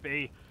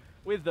AHB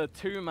with the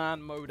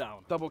 2-man mow down.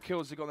 Double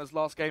kills he got in his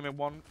last game in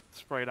 1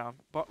 spray down.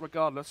 But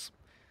regardless,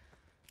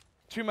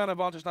 Two-man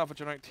advantage now for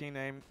generic team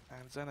name,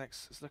 and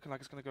Xenex is looking like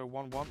it's going to go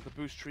 1-1. The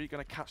boost tree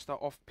going to catch that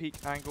off-peak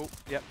angle.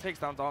 Yep, takes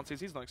down Dances.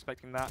 He's not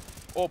expecting that.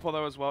 Orpo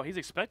though as well. He's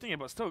expecting it,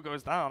 but still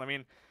goes down. I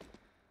mean,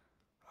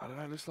 I don't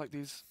know. It looks like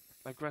these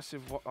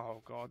aggressive.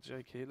 Oh god,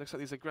 JK. It looks like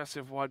these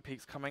aggressive wide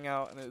peaks coming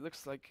out, and it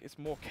looks like it's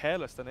more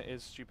careless than it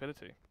is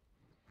stupidity.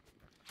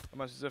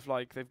 Almost as if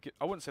like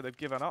I wouldn't say they've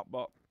given up,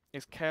 but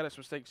it's careless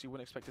mistakes you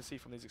wouldn't expect to see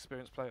from these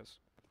experienced players.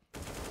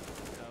 Yeah,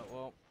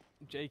 well,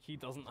 Jakey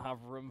doesn't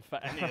have room for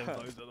any of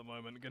those at the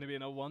moment. Going to be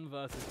in a 1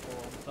 versus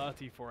 4 on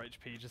 34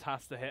 HP. Just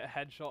has to hit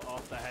headshot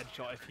after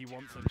headshot if he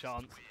wants a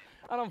chance.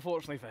 And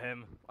unfortunately for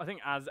him, I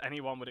think as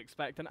anyone would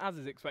expect, and as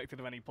is expected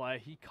of any player,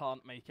 he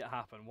can't make it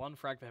happen. One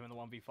frag for him in the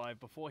 1v5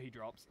 before he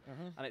drops,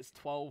 and it's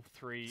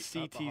 12-3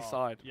 CT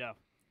side. Yeah.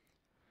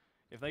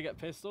 If they get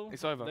pistol,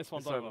 it's over. This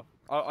one's it's over.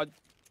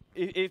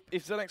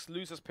 If Xenex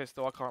loses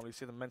pistol, I can't really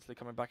see them mentally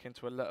coming back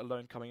into it, let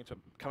alone coming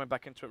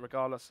back into it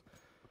regardless.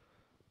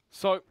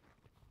 So,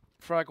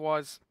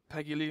 frag-wise,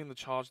 Peggy leading the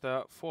charge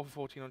there, 4 for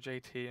 14 on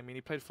JT. I mean,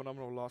 he played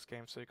phenomenal last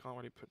game, so you can't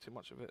really put too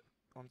much of it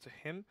onto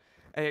him.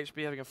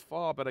 AHB having a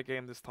far better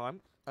game this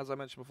time. As I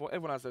mentioned before,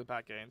 everyone has their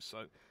bad games,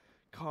 so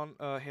can't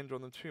hinder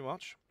on them too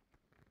much.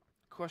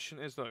 Question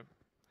is, though,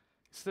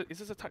 is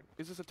this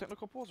a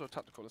technical pause or a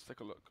tactical? Let's take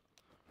a look.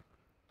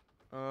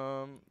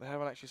 They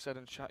haven't actually said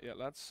in chat yet,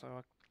 lads, so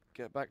I'll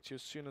get back to you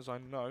as soon as I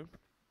know.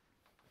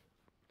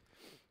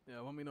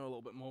 Yeah, when we know a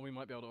little bit more, we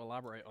might be able to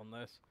elaborate on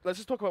this. Let's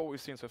just talk about what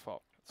we've seen so far.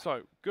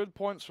 So, good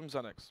points from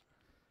Xenex.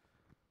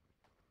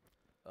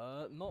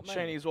 Not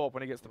many. Shaney's AWP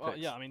when he gets the picks.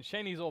 Yeah, I mean,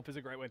 Shaney's AWP is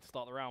a great way to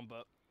start the round,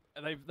 but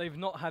they've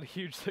not had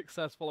huge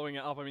success following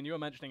it up. I mean, you were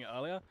mentioning it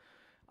earlier,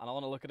 and I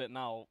want to look at it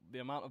now. The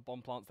amount of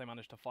bomb plants they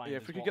managed to find. Yeah,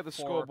 is if we could get the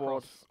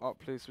scoreboard up,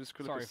 please.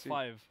 Sorry,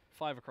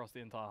 5 across the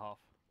entire half.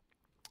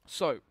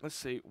 So, let's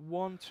see.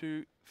 1,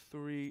 2,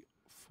 3,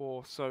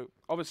 4. So,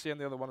 obviously, and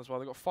the other one as well.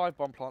 They've got 5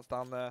 bomb plants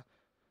down there.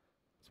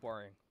 It's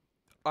worrying.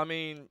 I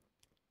mean,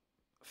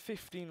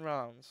 15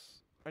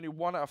 rounds. Only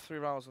 1 out of 3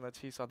 rounds on their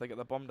T side, they get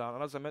the bomb down.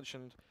 And as I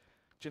mentioned,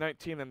 generic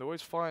team, then they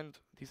always find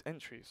these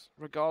entries,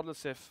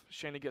 regardless if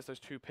Shaney gets those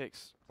 2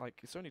 picks. Like,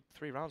 it's only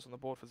 3 rounds on the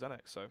board for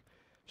Xenex, so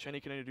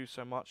Shaney can only do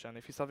so much. And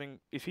if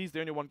he's the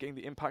only one getting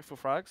the impactful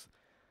frags,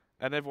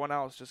 and everyone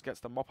else just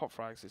gets the mop-up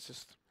frags,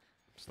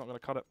 it's not going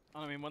to cut it.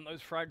 I mean, when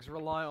those frags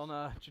rely on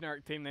a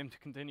generic team name to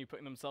continue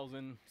putting themselves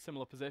in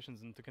similar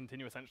positions and to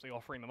continue essentially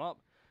offering them up,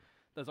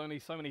 there's only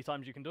so many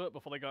times you can do it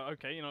before they go,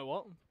 okay, you know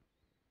what?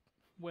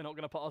 We're not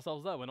going to put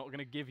ourselves there. We're not going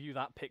to give you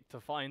that pick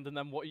to find, and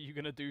then what are you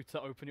going to do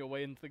to open your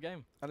way into the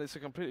game? And it's a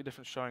completely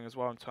different showing as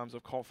well in terms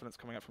of confidence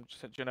coming out from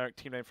generic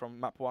team name from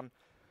map 1,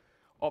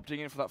 opting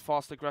in for that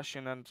fast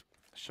aggression and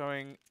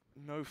showing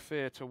no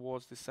fear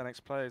towards the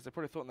Xenex players. They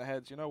probably thought in their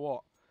heads, you know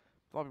what?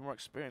 They might be more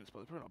experienced, but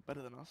they're probably not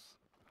better than us.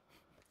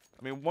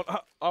 I mean,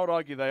 I would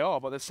argue they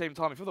are, but at the same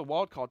time, if you're the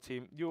wildcard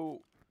team, you're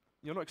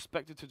not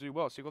expected to do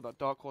well. So you've got that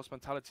dark horse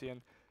mentality,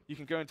 and you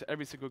can go into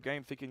every single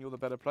game thinking you're the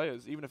better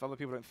players, even if other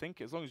people don't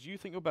think it. As long as you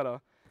think you're better,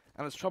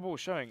 and as Trouble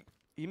was showing,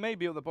 he may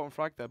be at the bottom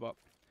frag there, but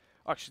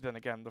actually then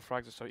again, the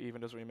frags are so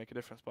even, doesn't really make a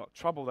difference. But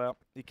Trouble there,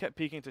 he kept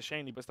peeking to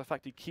Shaney, but it's the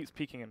fact he keeps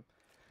peeking him.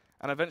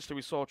 And eventually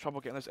we saw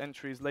Trouble getting those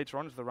entries later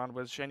on into the round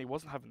where Shaney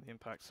wasn't having the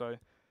impact. So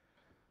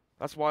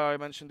that's why I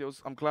mentioned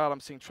I'm glad I'm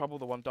seeing Trouble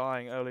the one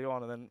dying early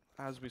on, and then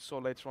as we saw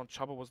later on,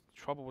 Trouble was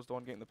the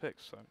one getting the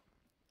picks. So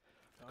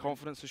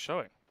confidence is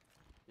showing.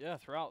 Yeah,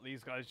 throughout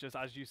these guys, just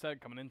as you said,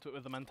 coming into it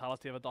with the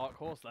mentality of a dark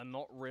horse, they're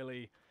not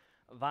really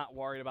that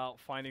worried about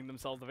finding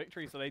themselves the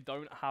victory, so they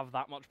don't have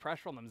that much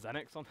pressure on them.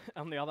 Xenex,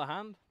 on the other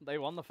hand, they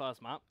won the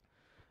first map.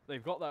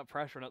 They've got that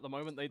pressure, and at the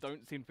moment, they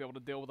don't seem to be able to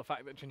deal with the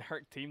fact that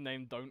generic team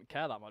name don't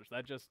care that much.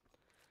 They're just,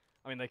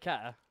 I mean, they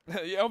care,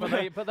 yeah,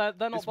 but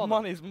they're not bothered.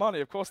 Money's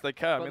money, of course they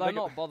care. But they're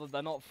not bothered.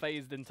 They're not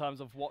phased in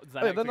terms of what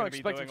Xenex are going to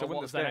be doing or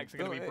what Xenex are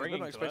going to be bringing. They're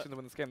not expecting to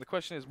win this game. The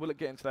question is, will it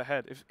get into their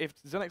head?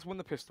 If Xenex win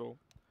the pistol,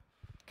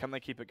 can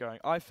they keep it going?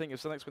 I think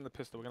if Xenex win the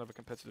pistol, we're going to have a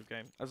competitive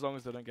game, as long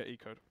as they don't get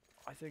ecoed.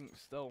 I think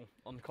still,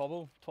 on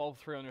Cobble,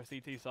 12-3 on your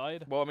CT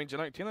side. Well, I mean,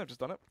 generic team have just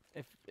done it.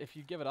 If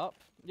you give it up,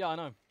 yeah, I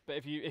know. But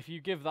if you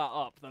give that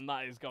up, then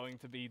that is going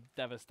to be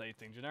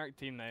devastating. Generic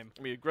team name.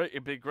 It'd be a great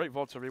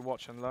VOD to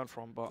rewatch and learn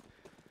from, but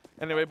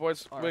anyway,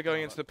 boys, we're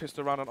going into the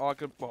pistol round, and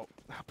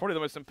probably the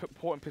most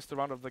important pistol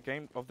round of the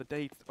game, of the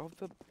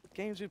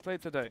games we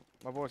played today.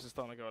 My voice is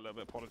starting to go a little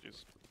bit,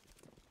 apologies.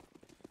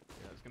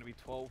 It's going to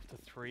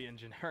be 12-3 and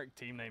generic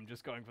team name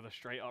just going for the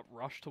straight up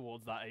rush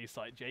towards that A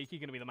site. Jakey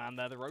going to be the man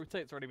there. The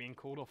rotate's already being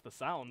called off the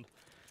sound.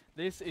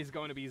 This is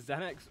going to be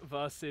Xenex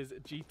versus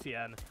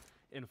GTN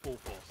in full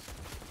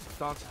force.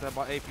 Started there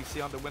by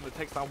APC under window,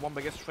 takes down one,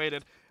 but gets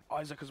traded.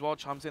 Isaac as well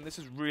chimes in. This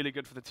is really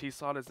good for the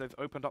T-side as they've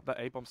opened up that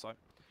A-bomb site.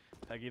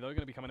 Peggy, though,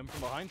 going to be coming in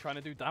from behind, trying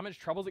to do damage.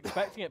 Trouble's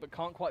expecting it, but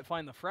can't quite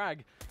find the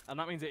frag. And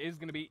that means it is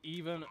going to be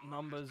even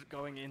numbers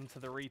going into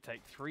the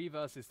retake. 3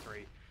 versus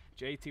 3.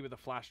 JT with a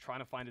flash, trying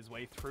to find his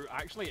way through.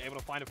 Actually able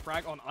to find a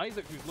frag on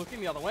Isaac, who's looking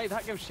the other way.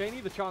 That gives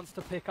Shaney the chance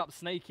to pick up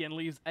Snakey and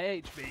leaves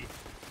AHB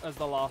as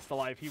the last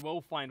alive. He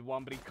will find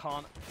one, but he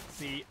can't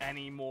see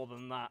any more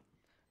than that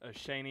as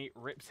Shaney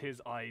rips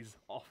his eyes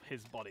off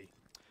his body.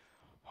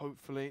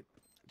 hopefully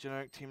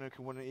generic team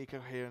can win an eco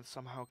here and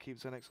somehow keep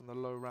Xenex on the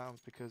low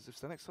rounds, because if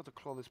Xenex start to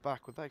claw this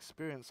back with that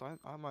experience,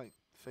 I might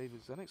favour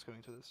Xenex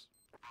going to this.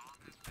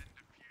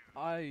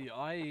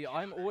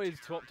 I'm always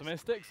too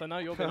optimistic, so now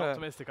you're being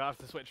optimistic. I have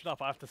to switch it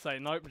up. I have to say,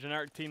 nope,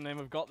 generic team name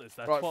have got this.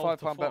 They're Right, 12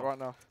 to £5 4. bet right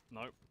now.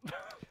 Nope.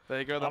 There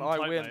you go, then I'm I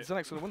tight, win. mate.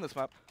 Xenex going to win this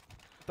map.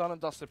 Done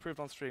and dusted, proved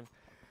on stream.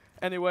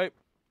 Anyway,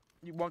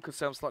 one could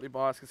say I'm slightly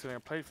biased considering I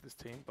played for this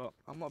team, but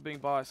I'm not being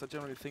biased. I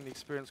generally think the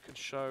experience could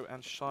show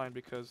and shine,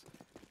 because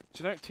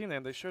generic team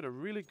name, they showed a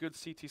really good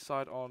CT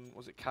side on,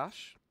 was it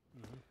Cash?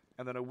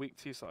 And then a weak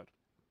T side.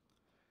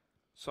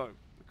 So,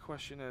 the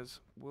question is,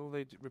 will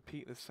they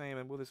repeat the same,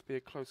 and will this be a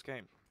close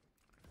game?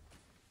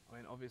 I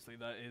mean, obviously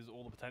there is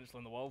all the potential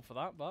in the world for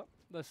that, but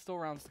there's still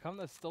rounds to come.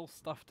 There's still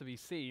stuff to be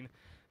seen.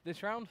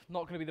 This round,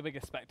 not going to be the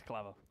biggest spectacle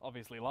ever.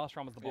 Obviously, last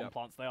round was the bomb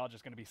plants. They are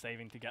just going to be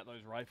saving to get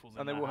those rifles in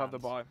And they will have the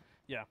buy.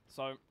 Yeah,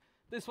 so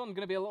this one's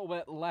going to be a little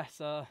bit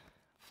less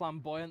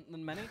flamboyant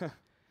than many,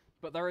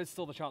 but there is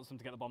still the chance for them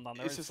to get the bomb down.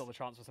 There is still the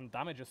chance for some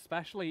damage,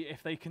 especially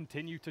if they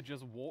continue to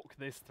just walk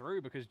this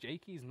through, because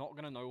Jakey's not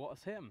going to know what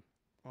has hit him.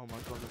 Oh my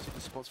god, he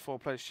spots 4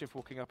 players shift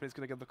walking up, and he's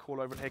going to get the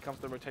call over, and here comes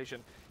the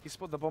rotation. He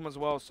spotted the bomb as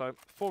well, so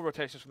 4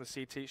 rotations from the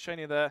CT.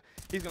 Shaney there,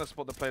 he's going to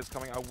spot the players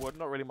coming. I would.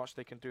 Not really much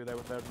they can do there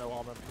with their no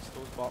armor and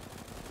pistols, but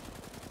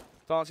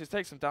Dances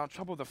takes him down,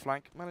 trouble the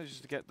flank,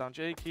 manages to get down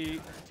Jakey.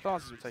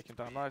 Dances will take him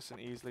down nice and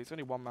easily. It's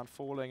only one man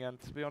falling, and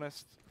to be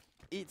honest,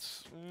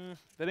 it's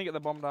they didn't get the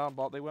bomb down,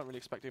 but they weren't really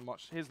expecting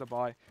much. Here's the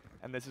buy,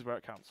 and this is where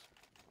it counts.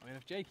 I mean,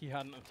 if Jakey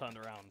hadn't have turned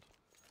around.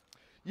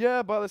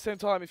 Yeah, but at the same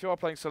time, if you are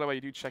playing solo, you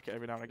do check it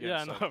every now and again.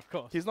 Yeah, so no, of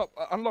course. He's not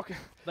unlocking.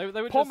 They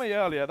were Pommy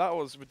earlier, that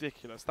was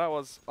ridiculous. That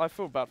was. I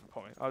feel bad for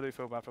Pommy. I do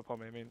feel bad for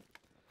Pommy. I mean,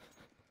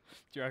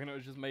 do you reckon it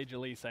was just Major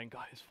Lee saying,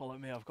 "Guys, follow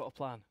me. I've got a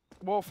plan"?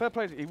 Well, fair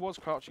play. He was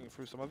crouching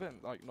through some of it,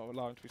 like not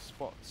allowing to be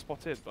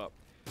spotted. But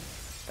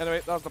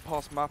anyway, that was the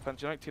past map, and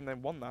generic team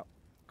then won that.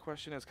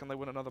 Question is, can they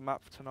win another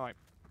map tonight?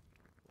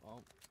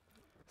 Well,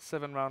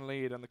 7-round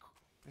lead, and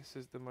this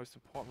is the most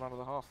important round of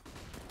the half.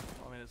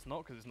 I mean, it's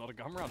not, because it's not a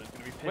gun round. It's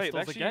going to be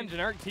pistols again.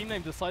 Generic team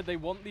name decide they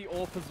want the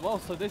AWP as well,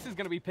 so this is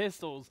going to be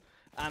pistols,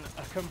 and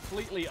a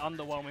completely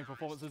underwhelming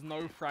performance. There's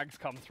no frags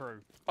come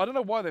through. I don't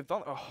know why they've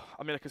done. Oh,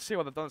 I mean, I can see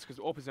why they've done this, because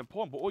the AWP is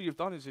important. But all you've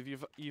done is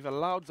you've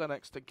allowed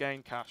Xenex to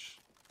gain cash.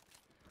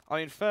 I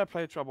mean, fair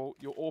play, Trouble.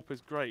 Your AWP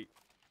is great,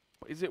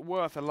 but is it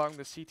worth allowing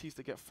the CTs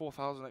to get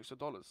 $4,000 extra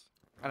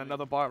and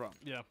another buy round?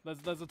 Yeah,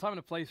 there's a time and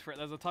a place for it.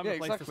 There's a time and a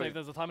place to save.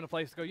 There's a time and a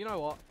place to go, you know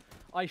what?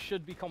 I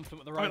should be confident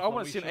with the rifle. I mean, I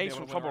want to see an ace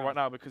from Trouble right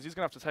now, because he's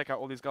going to have to take out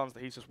all these guns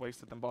that he's just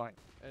wasted them buying.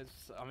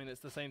 I mean,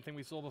 it's the same thing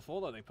we saw before,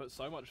 though. They put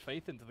so much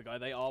faith into the guy.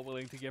 They are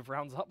willing to give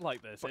rounds up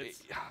like this. But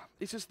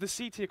it's just the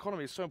CT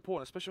economy is so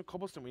important, especially on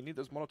Cobblestone. We need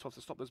those Molotovs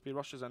to stop those B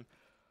rushes. And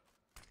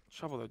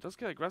Trouble, though, does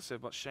get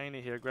aggressive, but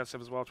Shaney here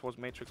aggressive as well towards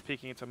Matrix,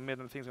 peeking into mid,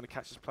 and I think he's going to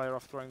catch his player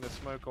off, throwing the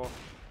smoke off.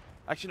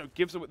 Actually, no,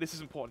 gives it. This is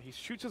important. He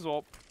shoots his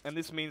AWP, and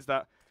this means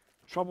that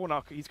Trouble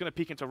now, he's going to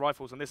peek into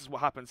rifles, and this is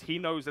what happens. He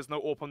knows there's no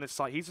AWP on this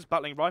side. He's just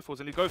battling rifles,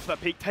 and he goes for that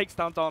peek, takes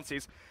down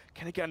Dances.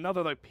 Can he get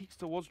another, though? Peeks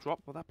towards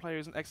drop, but that player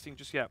isn't exiting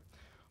just yet.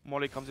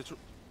 Molly's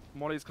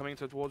coming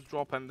towards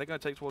drop, and they're going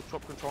to take towards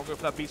drop control, go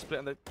for that B split,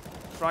 and the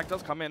frag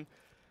does come in.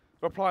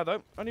 Reply,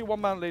 though. Only one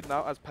man lead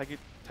now as Peggy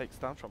takes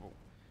down Trouble.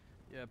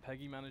 Yeah,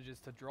 Peggy manages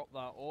to drop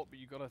that AWP, but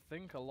you got to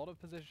think a lot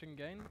of position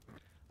gain.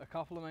 A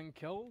couple of men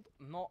killed.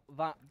 Not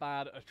that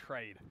bad a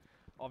trade.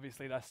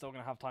 Obviously, they're still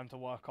going to have time to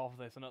work off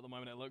this, and at the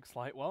moment it looks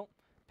like, well,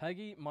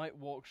 Peggy might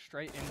walk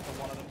straight into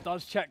one of them.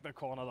 Does check the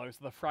corner, though, so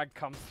the frag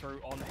comes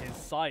through on his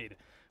side.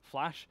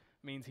 Flash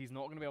means he's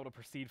not going to be able to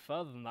proceed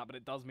further than that, but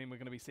it does mean we're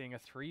going to be seeing a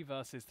 3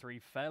 versus 3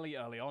 fairly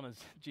early on, as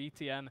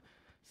GTN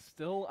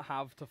still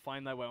have to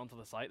find their way onto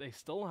the site. They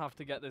still have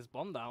to get this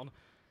bomb down,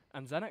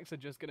 and Xenex are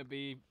just going to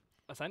be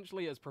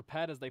essentially as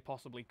prepared as they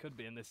possibly could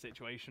be in this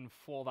situation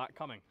for that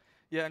coming.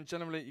 Yeah, and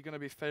generally you're going to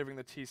be favouring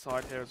the T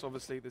side here, as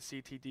obviously the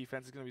CT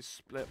defense is going to be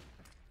split.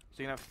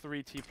 So you're going to have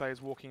 3 T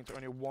players walking into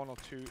only 1 or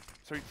 2,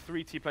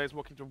 3 T players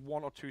walking to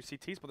 1 or 2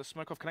 CTs, but the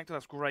smoke off connector,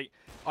 that's great.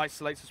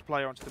 Isolates his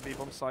player onto the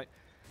B-bomb site.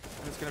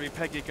 And it's going to be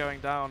Peggy going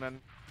down, and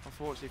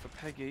unfortunately for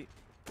Peggy,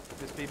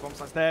 this B-bomb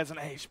site, there's an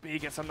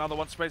HB, gets another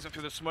one, sprays him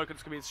through the smoke, and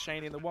it's going to be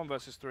Shaney in the 1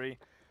 versus 3.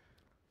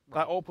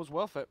 That AWP was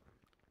worth it.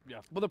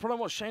 Yeah. But the problem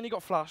was Shaney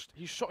got flashed,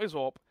 he shot his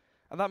AWP,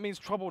 and that means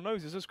Trouble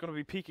knows he's just going to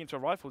be peeking to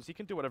rifles. He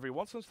can do whatever he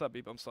wants onto that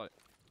B-bomb site.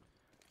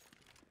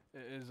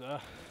 It is,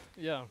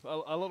 yeah,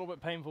 a little bit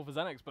painful for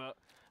Xenex, but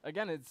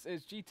again, it's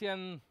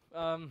GTN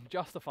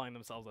justifying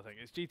themselves, I think.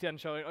 It's GTN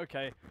showing,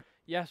 okay,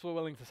 yes, we're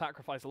willing to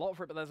sacrifice a lot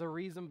for it, but there's a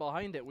reason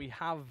behind it. We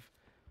have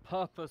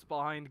purpose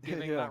behind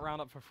giving that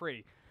round up for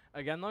free.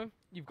 Again, though,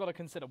 you've got to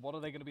consider, what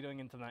are they going to be doing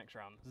into the next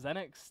round?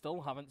 Xenex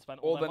still haven't spent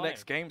all the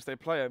next games they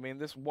play. I mean,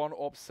 this one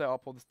AWP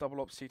setup or this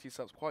double AWP CT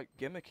setup's quite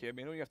gimmicky. I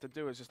mean, all you have to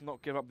do is just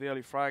not give up the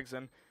early frags,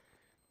 and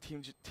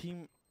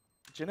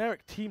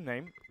generic team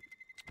name.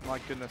 My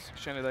goodness,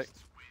 Shenade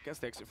gets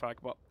the exit frag,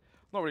 but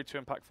not really too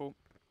impactful.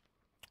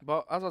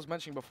 But as I was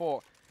mentioning before,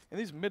 in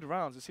these mid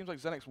rounds, it seems like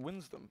Xenex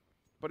wins them.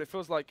 But it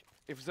feels like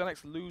if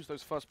Xenex lose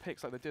those first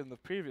picks like they did in the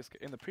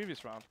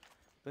previous round,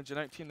 then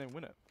Generic team then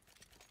win it.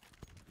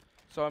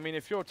 So I mean,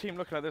 if you're a team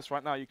looking at this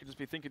right now, you could just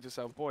be thinking to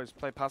yourself, boys,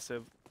 play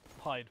passive.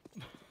 Hide.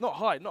 Not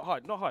hide, not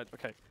hide, not hide.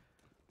 Okay.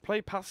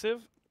 Play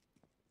passive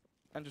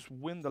and just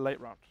win the late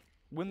round.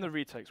 Win the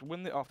retakes,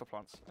 win the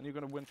afterplants, and you're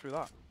going to win through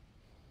that.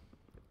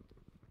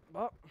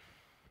 But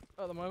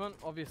at the moment,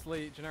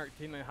 obviously, Generic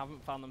team, they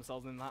haven't found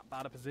themselves in that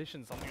bad a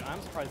position. Something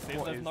I'm surprised to see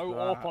is there's no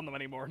AWP on them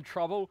anymore. And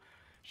Trouble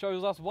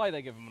shows us why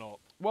they give him an AWP.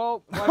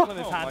 Well, rifle in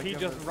his hand, he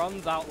just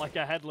runs out like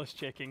a headless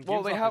chicken,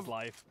 gives up his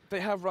life.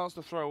 They have rounds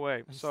to throw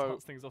away, and so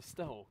starts things off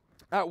still.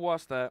 At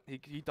worst there,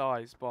 he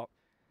dies, but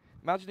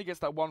imagine he gets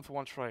that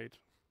 1-for-1 trade.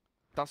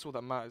 That's all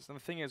that matters. And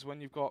the thing is,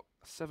 when you've got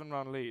a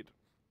 7-round lead,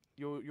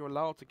 you're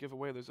allowed to give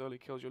away those early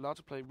kills. You're allowed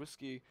to play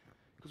risky,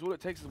 because all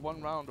it takes is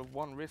 1 round of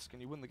 1 risk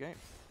and you win the game.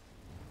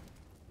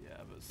 Yeah,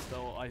 but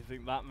still, I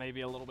think that may be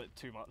a little bit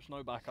too much.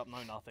 No backup,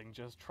 no nothing.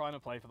 Just trying to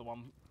play for the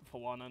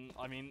 1-for-1. And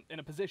I mean, in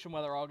a position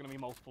where there are going to be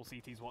multiple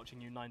CTs watching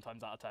you 9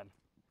 times out of 10,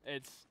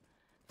 it's,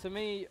 to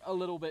me, a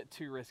little bit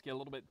too risky, a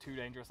little bit too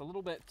dangerous, a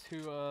little bit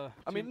too.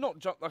 I mean,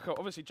 not like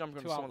obviously jumping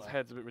onto someone's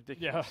head's a bit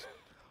ridiculous. Yeah.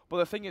 But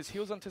the thing is, he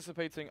was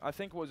anticipating. I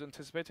think what he was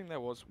anticipating there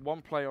was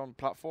 1 player on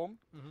platform.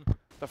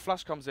 The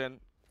flash comes in,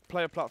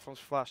 player platform's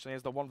flashed, and he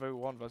has the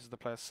 1v1 versus the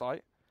player's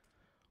site.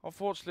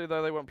 Unfortunately,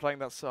 though, they weren't playing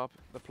that sub.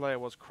 The player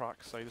was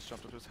cracked, so he just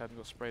jumped onto his head and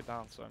got sprayed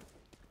down. So,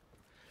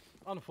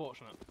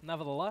 unfortunate.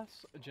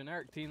 Nevertheless, a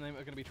Generic team name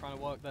are going to be trying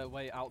to work their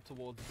way out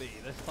towards B.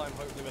 This time,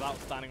 hopefully, without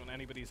standing on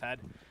anybody's head,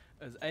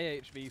 as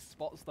AHV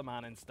spots the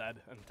man instead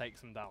and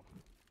takes him down.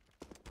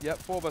 Yep,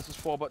 4 versus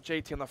 4, but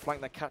JT on the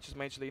flank that catches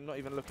Majorly, not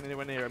even looking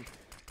anywhere near him.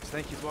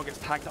 Snakey as well gets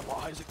tagged up by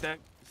Isaac there.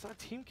 Is that a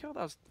team kill?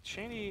 That was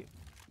Cheney.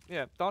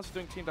 Yeah, Dance is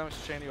doing team damage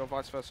to Cheney or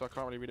vice versa. So I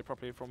can't really read it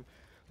properly from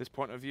this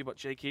point of view, but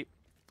Jakey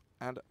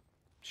and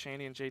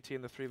Cheney and JT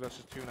in the 3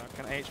 versus 2 now.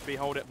 Can HB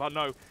hold it? But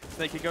no.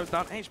 Snakey goes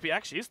down. HB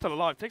actually is still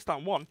alive. Takes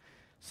down 1.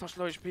 Such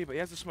low HP, but he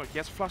has the smoke. He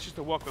has flashes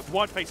to work with.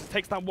 Wide faces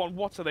takes down 1.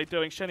 What are they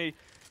doing? Cheney,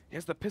 he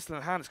has the pistol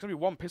in hand. It's going to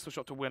be 1 pistol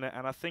shot to win it,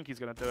 and I think he's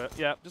going to do it.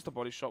 Yeah, just a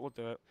body shot will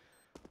do it.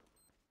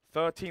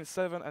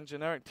 13-7 and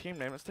Generic team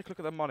name. Let's take a look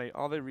at the money.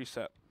 Are they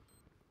reset?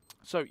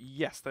 So,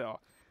 yes, they are.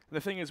 And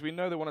the thing is, we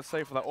know they want to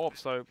save for that AWP,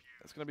 so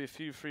it's going to be a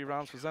few free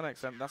rounds for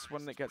Xenex, and that's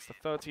when it gets to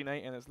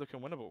 13-8 and it's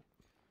looking winnable.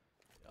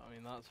 I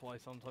mean, that's why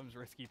sometimes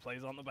risky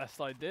plays aren't the best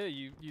idea.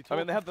 You talk, I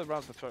mean, they have the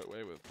rounds to throw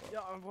away with, but yeah,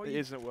 well, it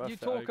isn't worth it. You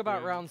talk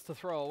about rounds to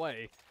throw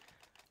away.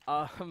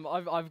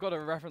 I've got to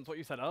reference what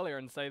you said earlier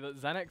and say that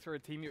Xenex are a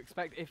team you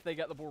expect, if they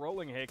get the ball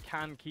rolling here,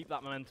 can keep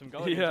that momentum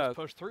going and just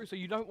push through. So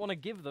you don't want to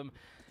give them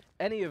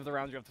any of the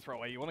rounds you have to throw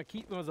away. You want to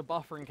keep them as a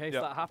buffer in case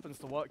that happens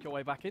to work your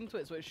way back into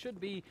it. So it should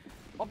be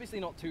obviously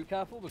not too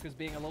careful, because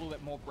being a little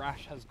bit more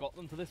brash has got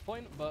them to this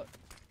point, but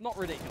not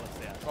ridiculous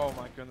yet. Oh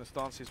my goodness,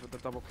 Dances with the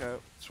double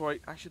kill. That's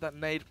right, actually that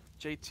nade,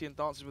 JT and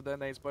Dances with their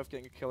nades both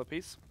getting a kill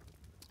apiece.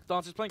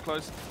 Dances playing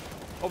close,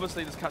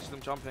 obviously just catches them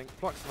jumping,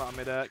 plucks them out of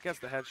midair, gets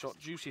the headshot,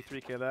 juicy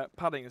 3k there,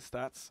 padding his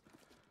stats.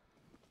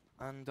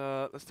 And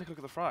let's take a look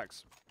at the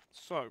frags.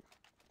 So,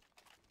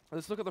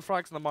 let's look at the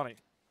frags and the money.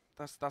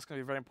 That's going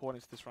to be very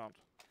important to this round,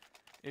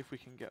 if we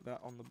can get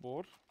that on the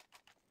board.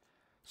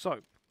 So,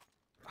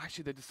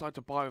 actually they decide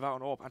to buy without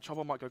an AWP, and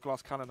Trouble might go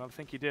glass cannon, and I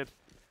think he did.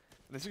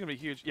 And this is going to be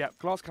huge. Yeah,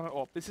 glass cannon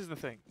AWP. This is the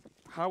thing.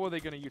 How are they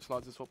going to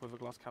utilize this AWP with a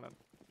glass cannon?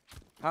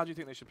 How do you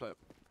think they should play it?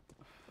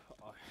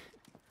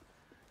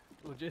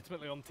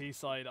 Legitimately on T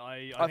side,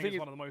 I think it's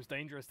one of the most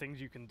dangerous things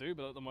you can do,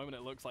 but at the moment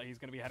it looks like he's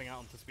going to be heading out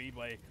onto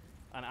Speedway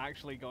and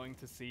actually going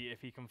to see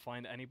if he can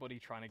find anybody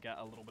trying to get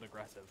a little bit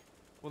aggressive.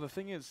 Well, the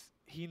thing is,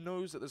 he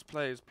knows that there's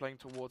players playing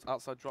towards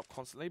outside drop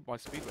constantly by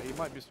Speedway. He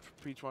might just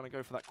be trying to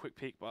go for that quick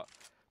peek, but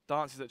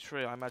Dances at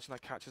tree, I imagine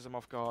that catches him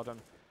off guard, and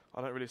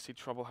I don't really see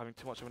Trouble having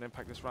too much of an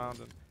impact this round.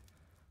 And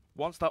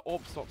once that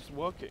AWP stops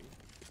working,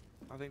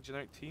 I think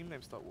Generic team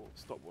names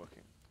stop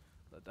working.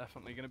 They're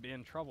definitely going to be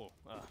in trouble.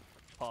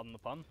 Pardon the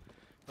pun.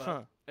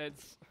 But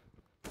it's,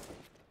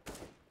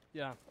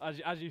 yeah,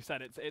 as you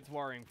said, it's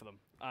worrying for them.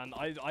 And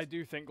I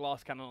do think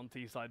glass cannon on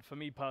T side, for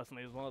me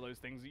personally, is one of those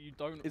things that you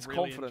don't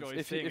really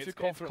enjoy seeing. If you're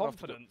confident, it's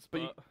confidence,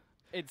 but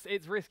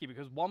it's risky,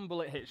 because 1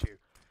 bullet hits you.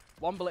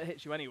 1 bullet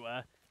hits you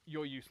anywhere,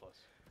 you're useless.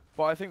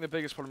 But I think the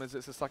biggest problem is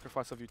it's a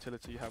sacrifice of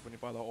utility you have when you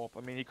buy that AWP.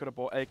 I mean, he could have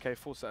bought AK,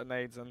 full set of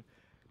nades, and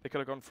they could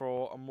have gone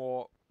for a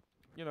more,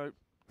 you know,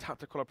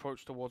 tactical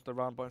approach towards the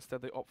round, but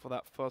instead they opt for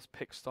that first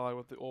pick style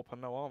with the AWP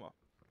and no armor.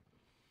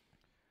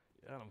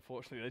 Yeah, and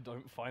unfortunately they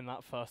don't find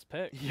that first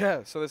pick.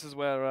 Yeah, so this is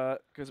where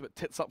it goes a bit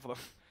tits up for them.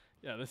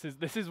 Yeah,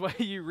 this is where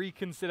you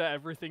reconsider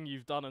everything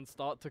you've done and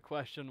start to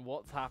question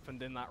what's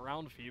happened in that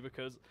round for you,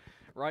 because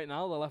right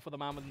now they're left with a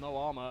man with no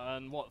armor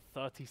and, what,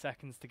 30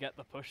 seconds to get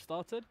the push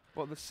started?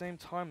 Well, at the same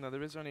time, though,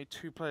 there is only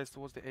 2 players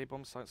towards the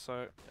A-bomb site,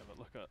 so... Yeah, but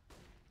look at...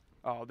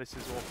 Oh, this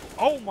is awful.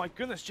 Oh my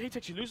goodness, JT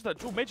actually loses that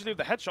duel. Majorly with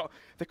the headshot.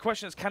 The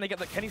question is, can he get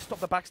that? Can he stop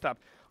the backstab?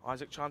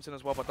 Isaac chimes in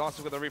as well, but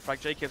Dances with the refrag.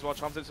 JK as well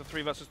chimes in. It's a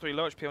 3 versus 3.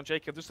 Low HP on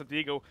JK, just a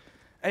deagle.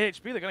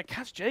 AHB, they're going to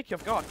catch JK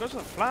off guard. Goes for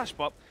the flash,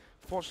 but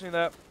fortunately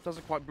that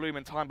doesn't quite bloom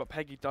in time, but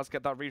Peggy does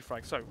get that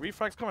refrag. So,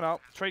 refrag's coming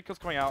out. Trade kill's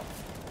coming out.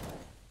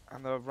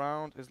 And the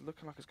round is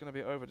looking like it's going to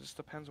be over. It just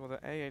depends whether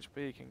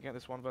AHB can get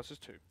this 1 versus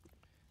 2.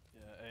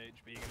 Yeah,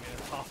 AHB going to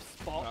be a tough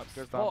spot.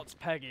 Goes Spots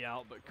Peggy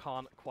out, but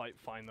can't quite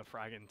find the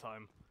frag in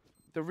time.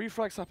 The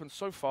reflags happen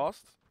so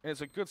fast, and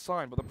it's a good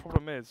sign, but the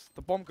problem is,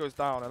 the bomb goes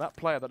down, and that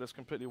player that is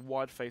completely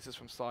wide faces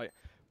from sight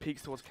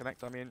peeks towards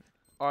Connect. I mean,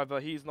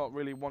 either he's not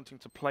really wanting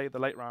to play the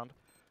late round,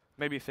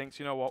 maybe he thinks,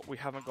 you know what, we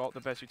haven't got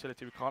the best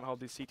utility, we can't hold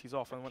these CTs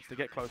off, and once they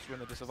get close, we're in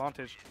the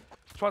disadvantage.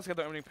 Tries to get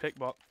the opening pick,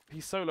 but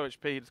he's so low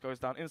HP, he just goes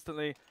down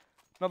instantly.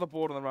 Another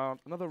board on the round,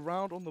 another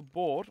round on the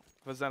board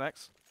for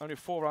Xenex. Only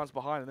 4 rounds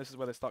behind, and this is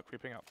where they start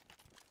creeping up.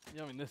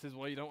 Yeah, I mean, this is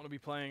why you don't want to be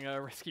playing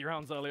risky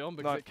rounds early on,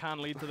 because it can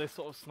lead to this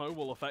sort of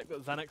snowball effect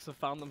that Xenex have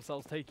found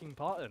themselves taking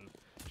part in.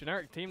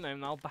 Generic team name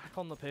now back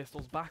on the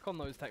pistols, back on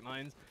those Tech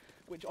 9s,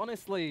 which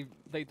honestly,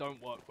 they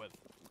don't work with.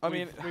 I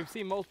mean, we've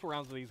seen multiple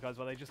rounds of these guys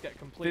where they just get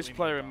completely... This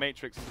player in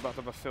Matrix is about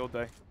to have a field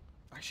day.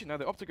 Actually, no,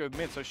 they opt to go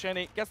mid, so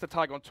Shani gets the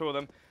tag on 2 of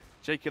them.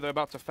 Jakey, they're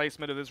about to face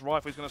mid with his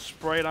rifle. He's going to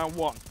spray down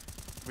 1.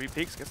 3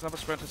 peeks, gets another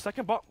spray into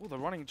 2nd, but the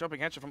running,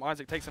 jumping headshot from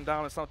Isaac takes him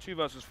down. It's now 2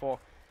 versus 4.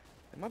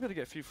 They might be able to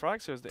get a few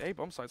frags here as the A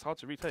bomb site's hard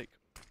to retake.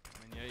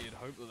 I mean, yeah, you'd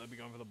hope that they'd be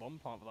going for the bomb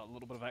plant for that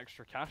little bit of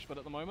extra cash, but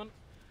at the moment,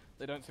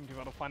 they don't seem to be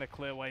able to find a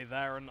clear way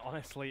there, and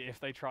honestly, if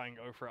they try and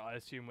go for it, I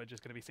assume we're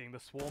just going to be seeing the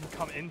swarm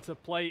come into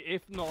play,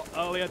 if not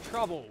earlier.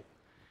 Trouble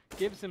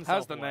gives himself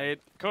Has the nade.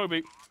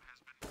 Kobe.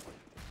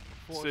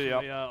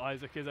 Fortunately,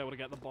 Isaac is able to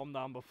get the bomb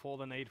down before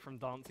the nade from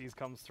Dances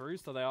comes through,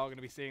 so they are going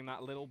to be seeing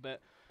that little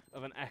bit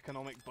of an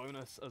economic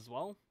bonus as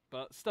well.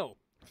 But still,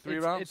 3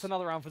 rounds? It's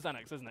another round for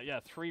Xenex, isn't it? Yeah,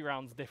 3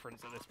 rounds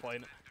difference at this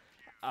point.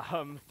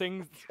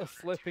 Things are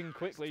slipping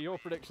quickly. Your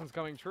prediction's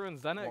coming true, and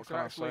Xenex are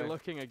actually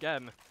looking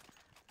again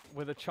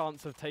with a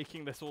chance of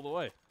taking this all the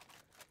way.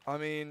 I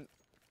mean,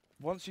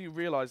 once you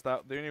realise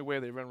that the only way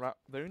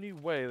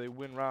they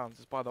win rounds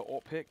is by the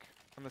AWP pick,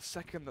 and the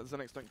second that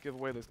Xenex don't give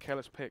away those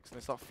careless picks and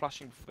they start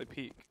flashing before they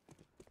peek,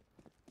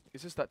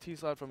 it's just that T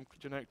side from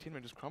generic team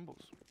just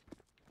crumbles.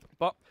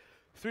 But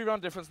 3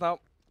 round difference now.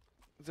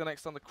 Xenex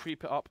starting to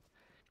creep up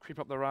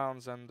the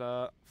rounds, and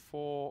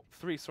 2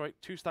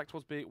 stack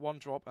towards B, 1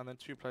 drop, and then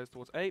 2 players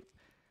towards A.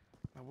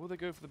 Now, will they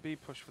go for the B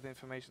push for the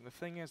information? The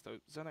thing is, though,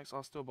 Xenex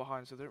are still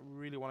behind, so they don't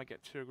really want to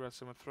get too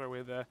aggressive and throw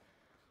away their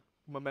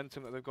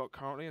momentum that they've got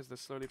currently as they're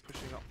slowly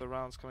pushing up the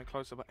rounds, coming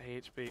closer. But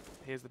AHB,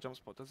 here's the jump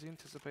spot. Does he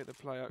anticipate the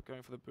player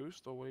going for the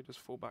boost, or will he just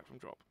fall back from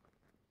drop?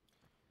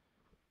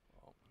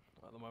 Well,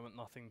 at the moment,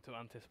 nothing to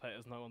anticipate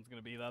as no one's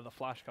going to be there. The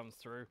flash comes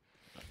through.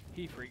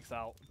 He freaks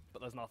out,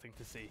 but there's nothing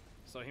to see.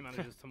 So he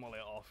manages to molly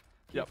it off,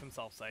 keep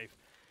himself safe.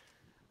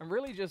 And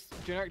really just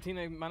generic team,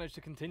 they managed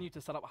to continue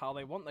to set up how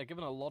they want. They're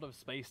given a lot of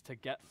space to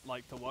get,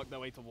 to work their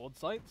way towards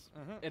sites.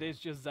 It is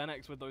just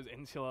Xenex with those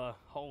insular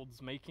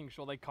holds, making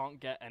sure they can't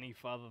get any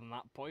further than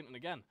that point. And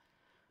again,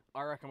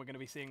 I reckon we're going to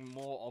be seeing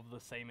more of the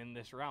same in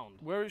this round.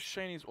 Where is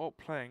Shani's AWP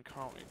playing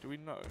currently? Do we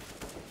know?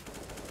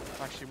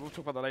 Actually, we'll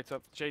talk about that later.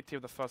 JT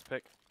with the first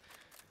pick.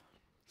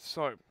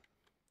 So,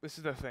 this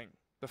is the thing.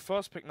 The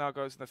first pick now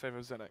goes in the favor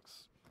of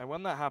Xenex. And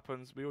when that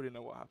happens, we already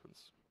know what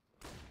happens.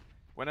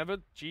 Whenever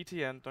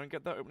GTN don't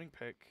get that opening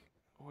pick,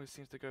 always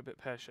seems to go a bit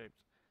pear-shaped.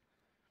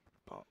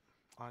 But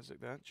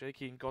Isaac there,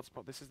 Jakey in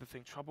Godspot, this is the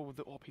thing. Trouble with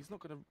the AWP, he's not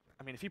going to...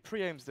 I mean, if he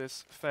pre-aims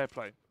this, fair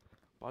play.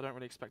 But I don't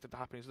really expect it to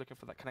happen. He's looking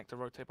for that connector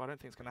rotate, but I don't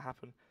think it's going to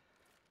happen.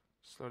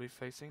 Slowly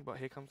facing, but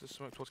here comes the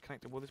smoke towards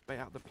connector. Will this bait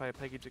out the player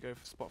Peggy to go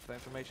for spot for the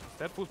information?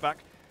 Instead, falls back.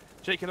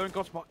 Jakey alone,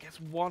 Godspot gets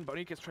 1, but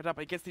only gets traded out,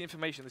 but he gets the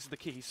information. This is the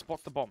key. He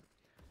spots the bomb.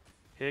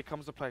 Here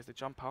comes the players. They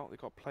jump out. They've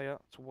got player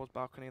towards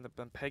balcony, and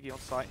then Peggy on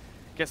site.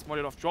 Gets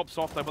modded off, drops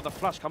off though, but the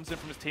flash comes in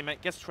from his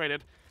teammate, gets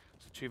traded.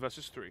 So 2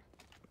 versus 3. Yeah,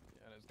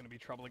 there's going to be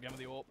trouble again with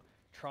the AWP.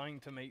 Trying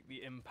to make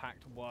the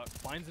impact work.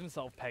 Finds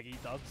himself Peggy,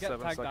 does get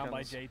tagged down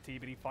by JT,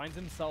 but he finds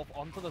himself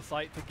onto the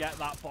site to get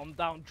that bomb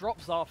down.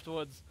 Drops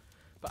afterwards,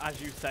 but as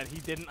you said, he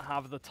didn't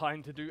have the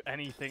time to do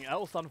anything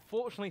else.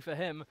 Unfortunately for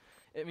him,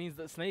 it means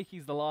that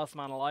Snakey's the last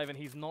man alive, and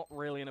he's not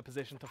really in a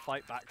position to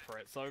fight back for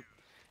it. So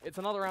it's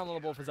another round on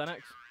the board for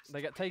Xenex.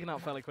 They get taken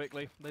out fairly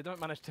quickly. They don't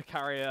manage to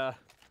carry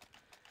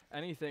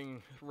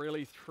anything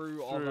really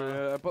through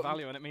of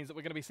value, and it means that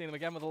we're going to be seeing them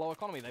again with a low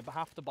economy. They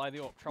have to buy the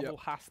AWP. Trouble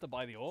has to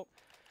buy the AWP,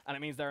 and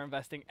it means they're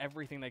investing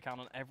everything they can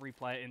on every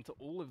player into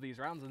all of these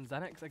rounds, and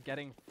Xenex are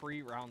getting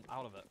 3 rounds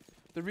out of it.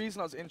 The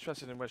reason I was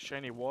interested in where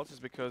Shani was is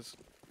because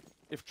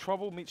if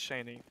Trouble meets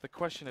Shani, the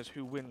question is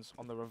who wins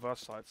on the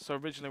reverse side. So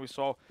originally we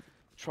saw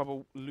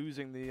Trouble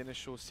losing the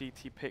initial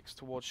CT picks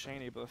towards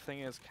Shani, but the thing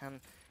is, can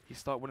he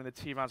start winning the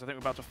T rounds? I think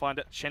we're about to find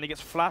it. Shani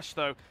gets flashed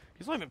though.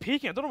 He's not even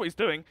peeking. I don't know what he's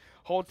doing.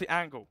 Holds the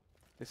angle.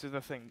 This is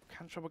the thing.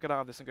 Can Trouble get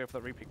out of this and go for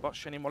that repeat? But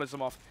Shani mollies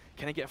him off.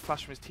 Can he get a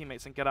flash from his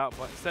teammates and get out?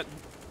 But instead,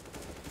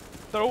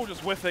 they're all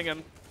just whiffing,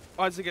 and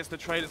Isaac gets the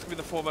trade. It's going to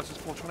be the 4 versus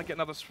 4, trying to get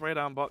another spray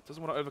down, but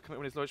doesn't want to overcommit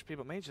when he's low HP.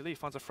 But Major Lee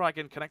finds a frag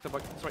in, connector,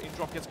 but sorry, in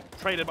drop gets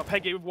traded. But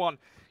Peggy with 1,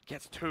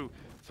 gets 2,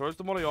 throws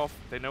the molly off.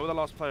 They know where the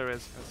last player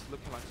is. It's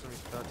looking like it's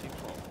going to be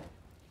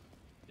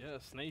 13-12. Yeah,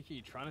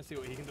 Snaky trying to see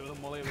what he can do with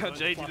a molly.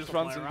 JT just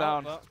runs him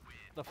down.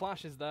 The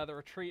flash is there, the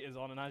retreat is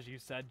on, and as you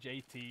said,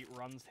 JT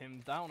runs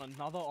him down.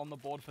 Another on the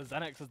board for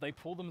Xenex as they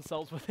pull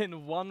themselves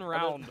within one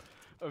round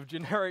of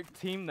generic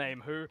team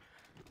name, who,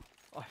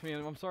 I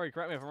mean, I'm sorry,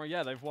 correct me if I'm wrong,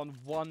 yeah, they've won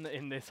one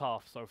in this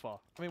half so far.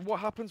 I mean,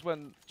 what happens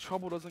when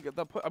Trouble doesn't get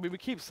that put? I mean, we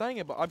keep saying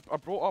it, but I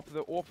brought up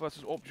the AWP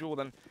versus AWP duel,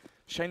 then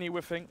Shaney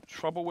whiffing,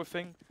 Trouble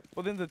whiffing.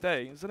 But at the end of the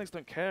day, Xenex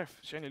don't care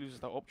if Shaney loses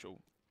that AWP duel.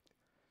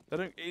 They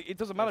don't. It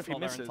doesn't matter if he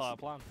misses. Their entire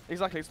plan.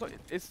 Exactly. It's not.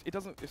 It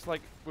doesn't. It's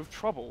like with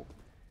Trouble.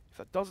 If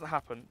that doesn't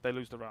happen, they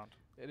lose the round.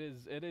 It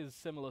is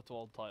similar to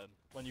Old Titan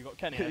when you got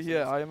Kenny.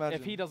 Yeah, I imagine.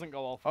 If he doesn't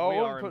go off, I we are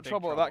wouldn't in put big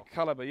Trouble at that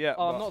caliber yet.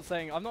 I'm not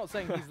saying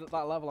he's at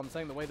that level. I'm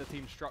saying the way the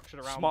team's structured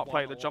around. Smart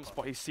play at the jump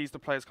spot. He sees the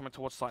players coming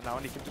towards site now,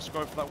 and he can just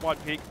go for that wide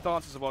peek.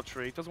 Dances above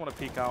tree. Doesn't want to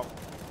peek out.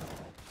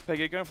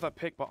 Peggy going for that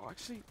pick, but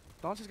actually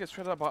Dances gets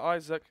shredded up by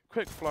Isaac.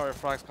 Quick flurry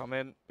of frags come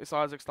in. It's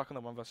Isaac stuck in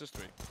the 1 versus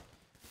 3.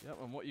 Yep,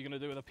 and what are you going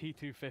to do with a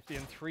P250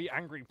 and 3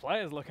 angry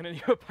players looking at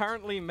you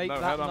apparently make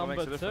that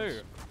number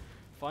 2.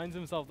 Finds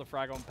himself the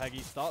frag on Peggy,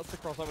 starts to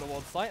cross over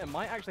towards site, and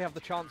might actually have the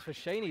chance for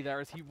Shaney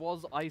there as he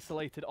was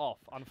isolated off.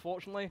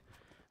 Unfortunately,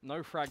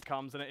 no frag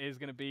comes, and it is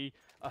going to be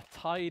a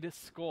tied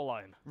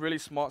scoreline. Really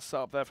smart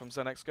setup there from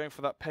Xenex, going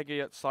for that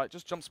Peggy at site,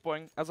 just jump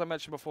spotting. As I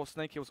mentioned before,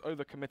 Snaky was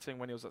overcommitting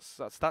when he was at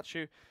that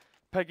statue.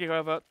 Peggy,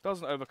 however,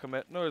 doesn't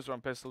overcommit, knows run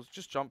pistols,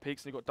 just jump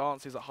peeks, and you've got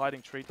Dances at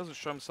hiding tree, doesn't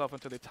show himself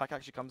until the attack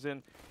actually comes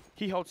in.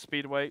 He holds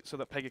speedway so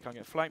that Peggy can't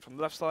get flanked from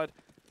the left side.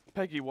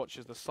 Peggy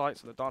watches the site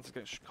so that Dances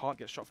can't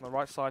get shot from the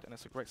right side, and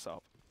it's a great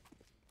setup.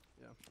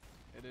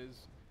 Yeah, it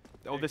is.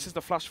 Oh, this is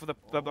the flash for the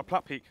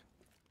plat peak.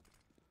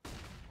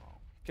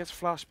 Gets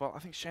flashed, but I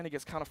think Shaney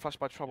gets counter flashed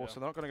by Trouble, so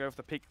they're not going to go for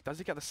the peak. Does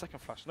he get the second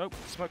flash? Nope.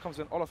 Smoke comes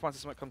in. Olaf finds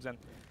the smoke comes in.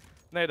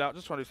 Nade out,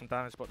 just trying to do some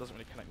damage, but doesn't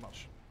really connect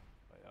much.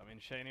 I mean,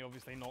 Shaney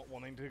obviously not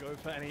wanting to go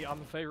for any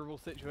unfavourable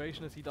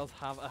situation as he does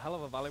have a hell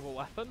of a valuable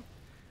weapon.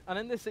 And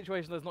in this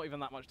situation, there's not even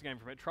that much to gain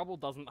from it. Trouble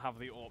doesn't have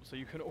the AWP, so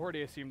you can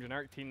already assume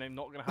generic team name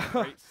not going to have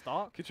a great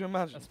start. Could you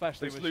imagine?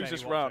 Especially they with lose Shaney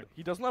this watching. round.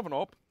 He doesn't have an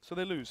AWP, so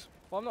they lose.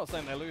 Well, I'm not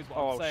saying they lose, but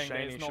I'm saying that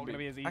it's not going to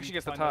be as easy actually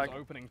gets to the find tag.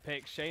 those opening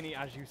picks. Shaney,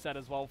 as you said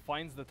as well,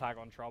 finds the tag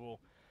on Trouble.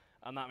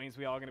 And that means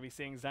we are going to be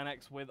seeing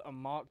Xenex with a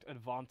marked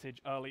advantage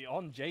early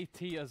on.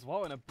 JT as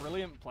well in a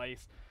brilliant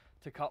place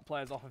to cut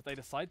players off if they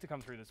decide to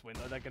come through this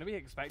window. They're going to be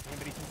expecting him,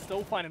 but he can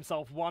still find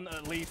himself one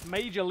at least.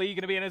 Major League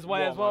going to be in his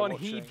way as well, and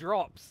he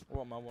drops.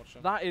 What am I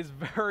watching? That is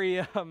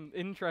very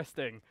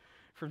interesting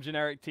from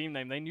generic team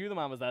name. They knew the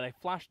man was there. They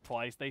flashed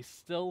twice. They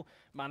still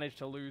managed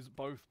to lose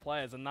both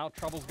players, and now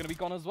Trouble's going to be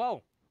gone as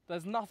well.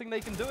 There's nothing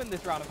they can do in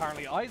this round,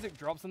 apparently. Isaac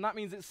drops, and that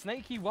means it's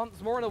Snaky once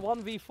more in a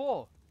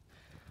 1v4.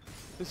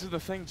 This is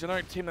the thing,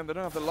 generic team, they don't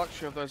have the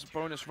luxury of those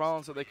bonus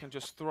rounds that they can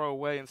just throw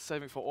away and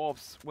saving for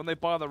orbs. When they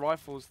buy the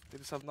rifles, they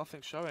just have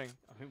nothing showing.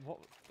 I mean, what?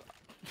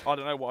 I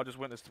don't know what I just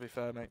witnessed, to be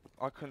fair, mate.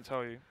 I couldn't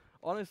tell you.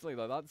 Honestly,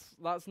 though,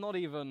 that's not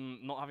even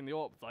not having the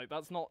AWP. Like,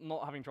 that's not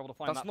having trouble to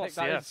find that's that not pick.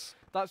 CS.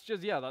 That's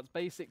just, yeah, that's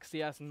basic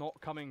CS not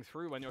coming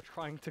through when you're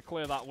trying to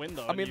clear that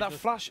window. I mean, that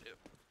flash,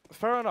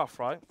 fair enough,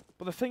 right?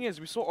 But the thing is,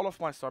 we saw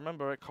Olafmeister, I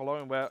remember at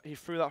Cologne, where he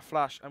threw that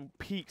flash and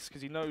peeks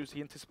because he knows, he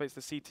anticipates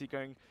the CT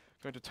going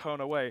to turn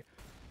away.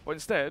 But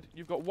instead,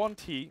 you've got one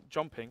T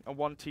jumping and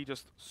one T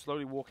just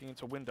slowly walking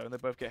into a window, and they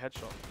both get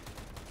headshot.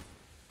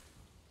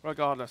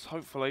 Regardless,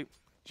 hopefully,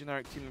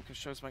 generic team can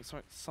show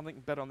something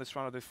better on this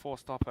round. They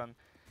forced up, and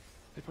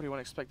they probably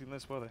weren't expecting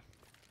this, were they?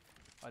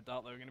 I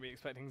doubt they were going to be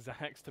expecting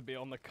Xenex to be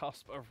on the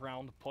cusp of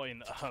round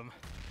point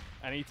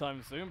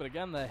anytime soon. But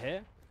again, they're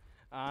here,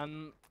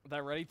 and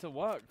they're ready to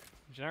work.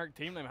 Generic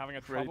team name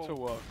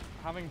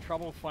having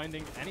trouble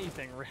finding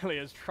anything really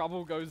as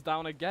Trouble goes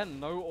down again.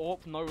 No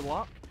AWP, no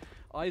luck.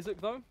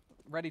 Isaac, though,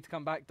 ready to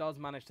come back, does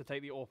manage to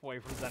take the AWP away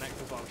from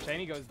Xenex as well.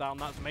 Shaney goes down.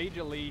 That's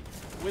Major Lee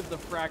with the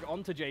frag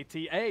onto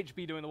JT.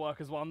 AHB doing the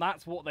work as well, and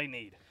that's what they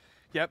need.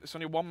 Yep, it's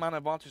only one man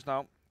advantage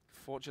now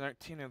for generic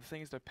team. And the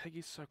thing is, though,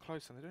 Peggy's so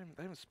close, and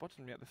they haven't spotted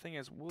him yet. The thing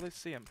is, will they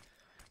see him?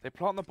 They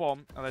plant the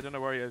bomb, and they don't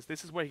know where he is.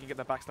 This is where he can get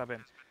their backstab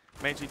in.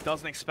 Major Lee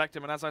doesn't expect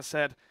him, and as I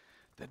said,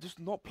 they're just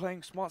not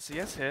playing smart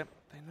CS here.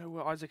 They know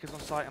where Isaac is on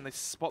site, and they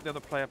spot the other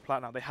player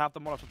plat now. They have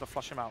the Molotov to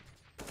flush him out.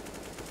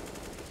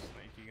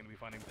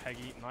 Finding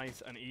Peggy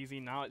nice and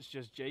easy. Now it's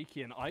just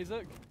Jakey and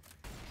Isaac.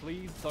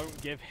 Please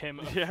don't give him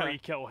a free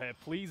kill here.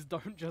 Please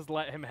don't just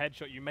let him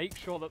headshot you. Make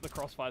sure that the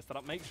crossfire's set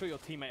up. Make sure your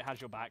teammate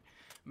has your back.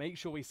 Make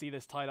sure we see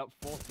this tied up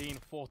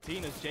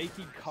 14-14 as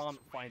Jakey can't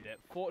find it.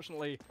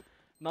 Fortunately,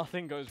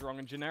 nothing goes wrong,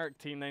 and generic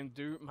team name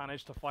do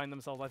manage to find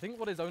themselves, I think,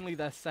 what is only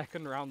their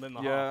second round in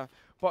the half.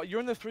 But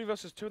you're in the 3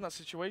 versus 2 in that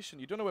situation.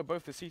 You don't know where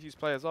both the CT's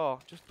players are.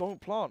 Just don't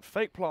plant.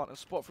 Fake plant and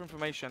spot for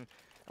information.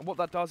 And what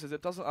that does is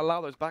it doesn't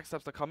allow those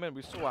backstabs to come in.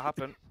 We saw what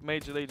happened.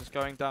 Major Lee just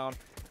going down,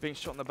 being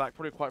shot in the back.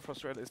 Probably quite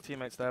frustrated at his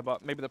teammates there,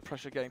 but maybe the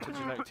pressure getting to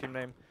generic team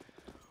name.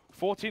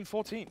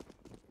 14-14.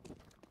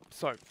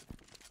 So,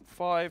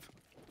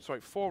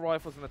 4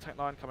 rifles in the Tech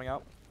 9 coming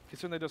out.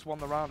 Considering they just won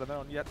the round and they're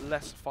on yet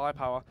less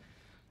firepower,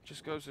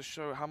 just goes to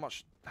show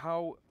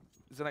how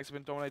Xenex have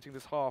been dominating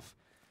this half.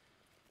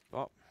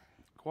 But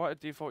Quite a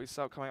defaulty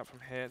setup coming up from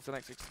here.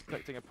 Xenex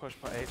expecting a push,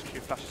 but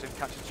HQ flashes in,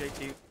 catches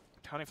JT,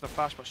 counting for the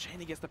flash, but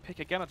Shaney gets the pick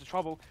again into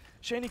trouble.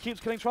 Shaney keeps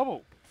killing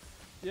trouble.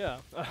 Yeah.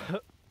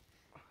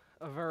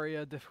 A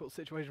very difficult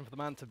situation for the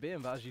man to be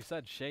in, but as you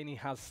said, Shaney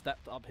has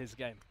stepped up his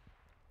game.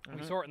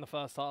 We saw it in the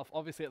first half.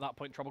 Obviously, at that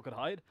point, Trouble could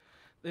hide.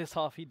 This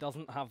half, he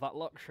doesn't have that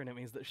luxury, and it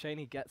means that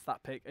Shaney gets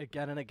that pick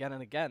again and again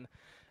and again.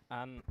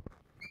 And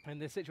in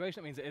this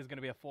situation, it means it is going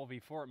to be a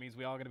 4v4. It means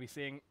we are going to be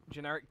seeing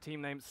generic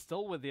team names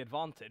still with the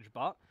advantage,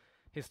 but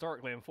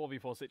historically, in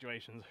 4v4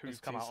 situations, who's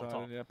come out on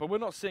top? Yeah. But we're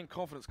not seeing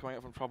confidence coming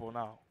up from Trouble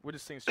now. We're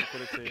just seeing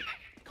stupidity.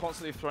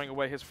 Constantly throwing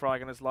away his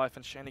frag and his life,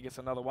 and Shaney gets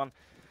another one.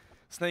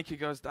 Snaky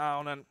goes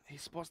down, and he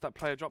spots that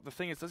player drop. The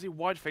thing is, does he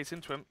wide face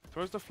into him?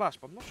 Throws the flash,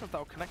 but I'm not sure if that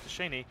will connect to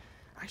Shaney.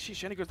 Actually,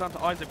 Shaney goes down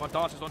to Isaac, one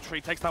dances on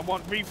tree, takes down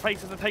one,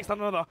 refaces and takes down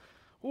another.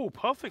 Ooh,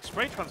 perfect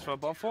spray transfer,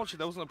 but unfortunately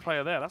there wasn't a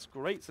player there. That's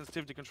great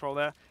sensitivity control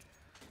there.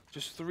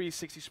 Just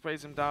 360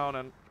 sprays him down,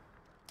 and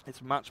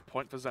it's match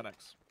point for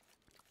Xenex.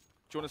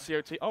 Do you want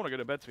a COT? I want to go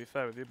to bed, to be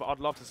fair with you, but I'd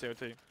love to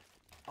COT.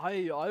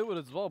 I would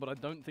as well, but I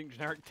don't think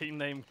generic team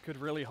name could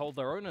really hold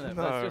their own in it.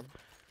 No. There's just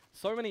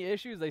so many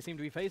issues they seem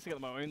to be facing at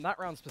the moment. In that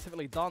round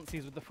specifically,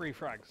 Dancy's with the free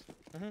frags.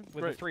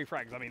 With the 3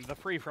 frags. I mean, the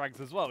free frags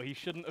as well. He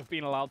shouldn't have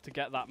been allowed to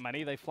get that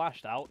many. They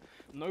flashed out.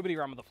 Nobody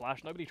ran with the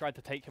flash. Nobody tried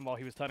to take him while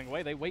he was turning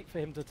away. They wait for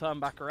him to turn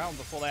back around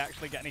before they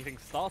actually get anything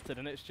started.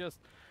 And it's just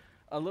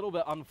a little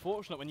bit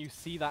unfortunate when you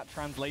see that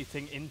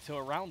translating into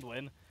a round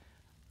win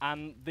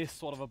and this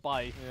sort of a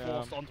buy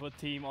forced onto a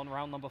team on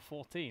round number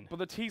 14. But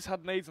the T's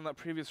had nades in that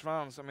previous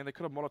rounds. I mean, they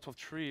could have Molotov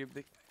tree.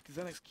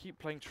 Xenex keep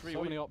playing tree.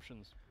 So many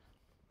options.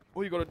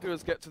 All you got to do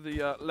is get to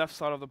the left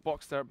side of the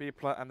box there at B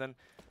plat, and then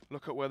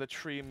look at where the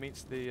tree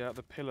meets the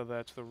pillar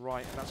there to the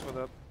right, and that's where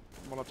the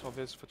Molotov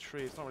is for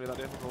tree. It's not really that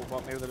difficult,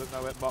 but maybe they don't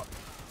know it. But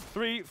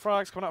 3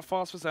 frags coming out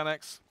fast for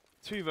Xenex.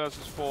 2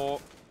 versus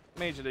 4.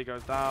 Major League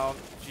goes down.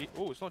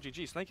 Oh, it's not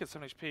GG. Snake at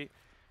 7 HP.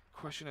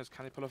 Question is,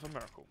 can he pull off a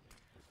miracle?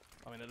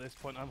 I mean, at this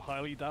point, I'm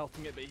highly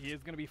doubting it, but he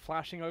is going to be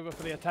flashing over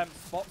for the attempt.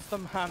 Spots the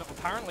man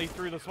apparently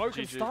through the smoke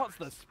and starts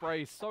the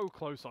spray so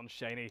close on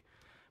Shaney.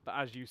 But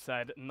as you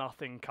said,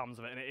 nothing comes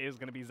of it, and it is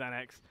going to be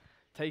Xenex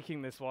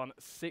taking this one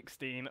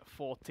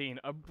 16-14.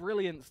 A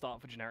brilliant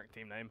start for generic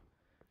team name.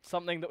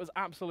 Something that was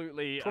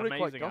absolutely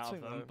amazing out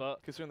of them.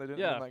 But considering they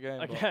didn't win that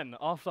game. Again,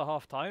 after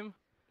half time,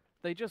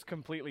 they just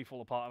completely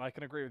fall apart, and I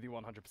can agree with you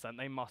 100%.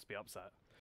 They must be upset.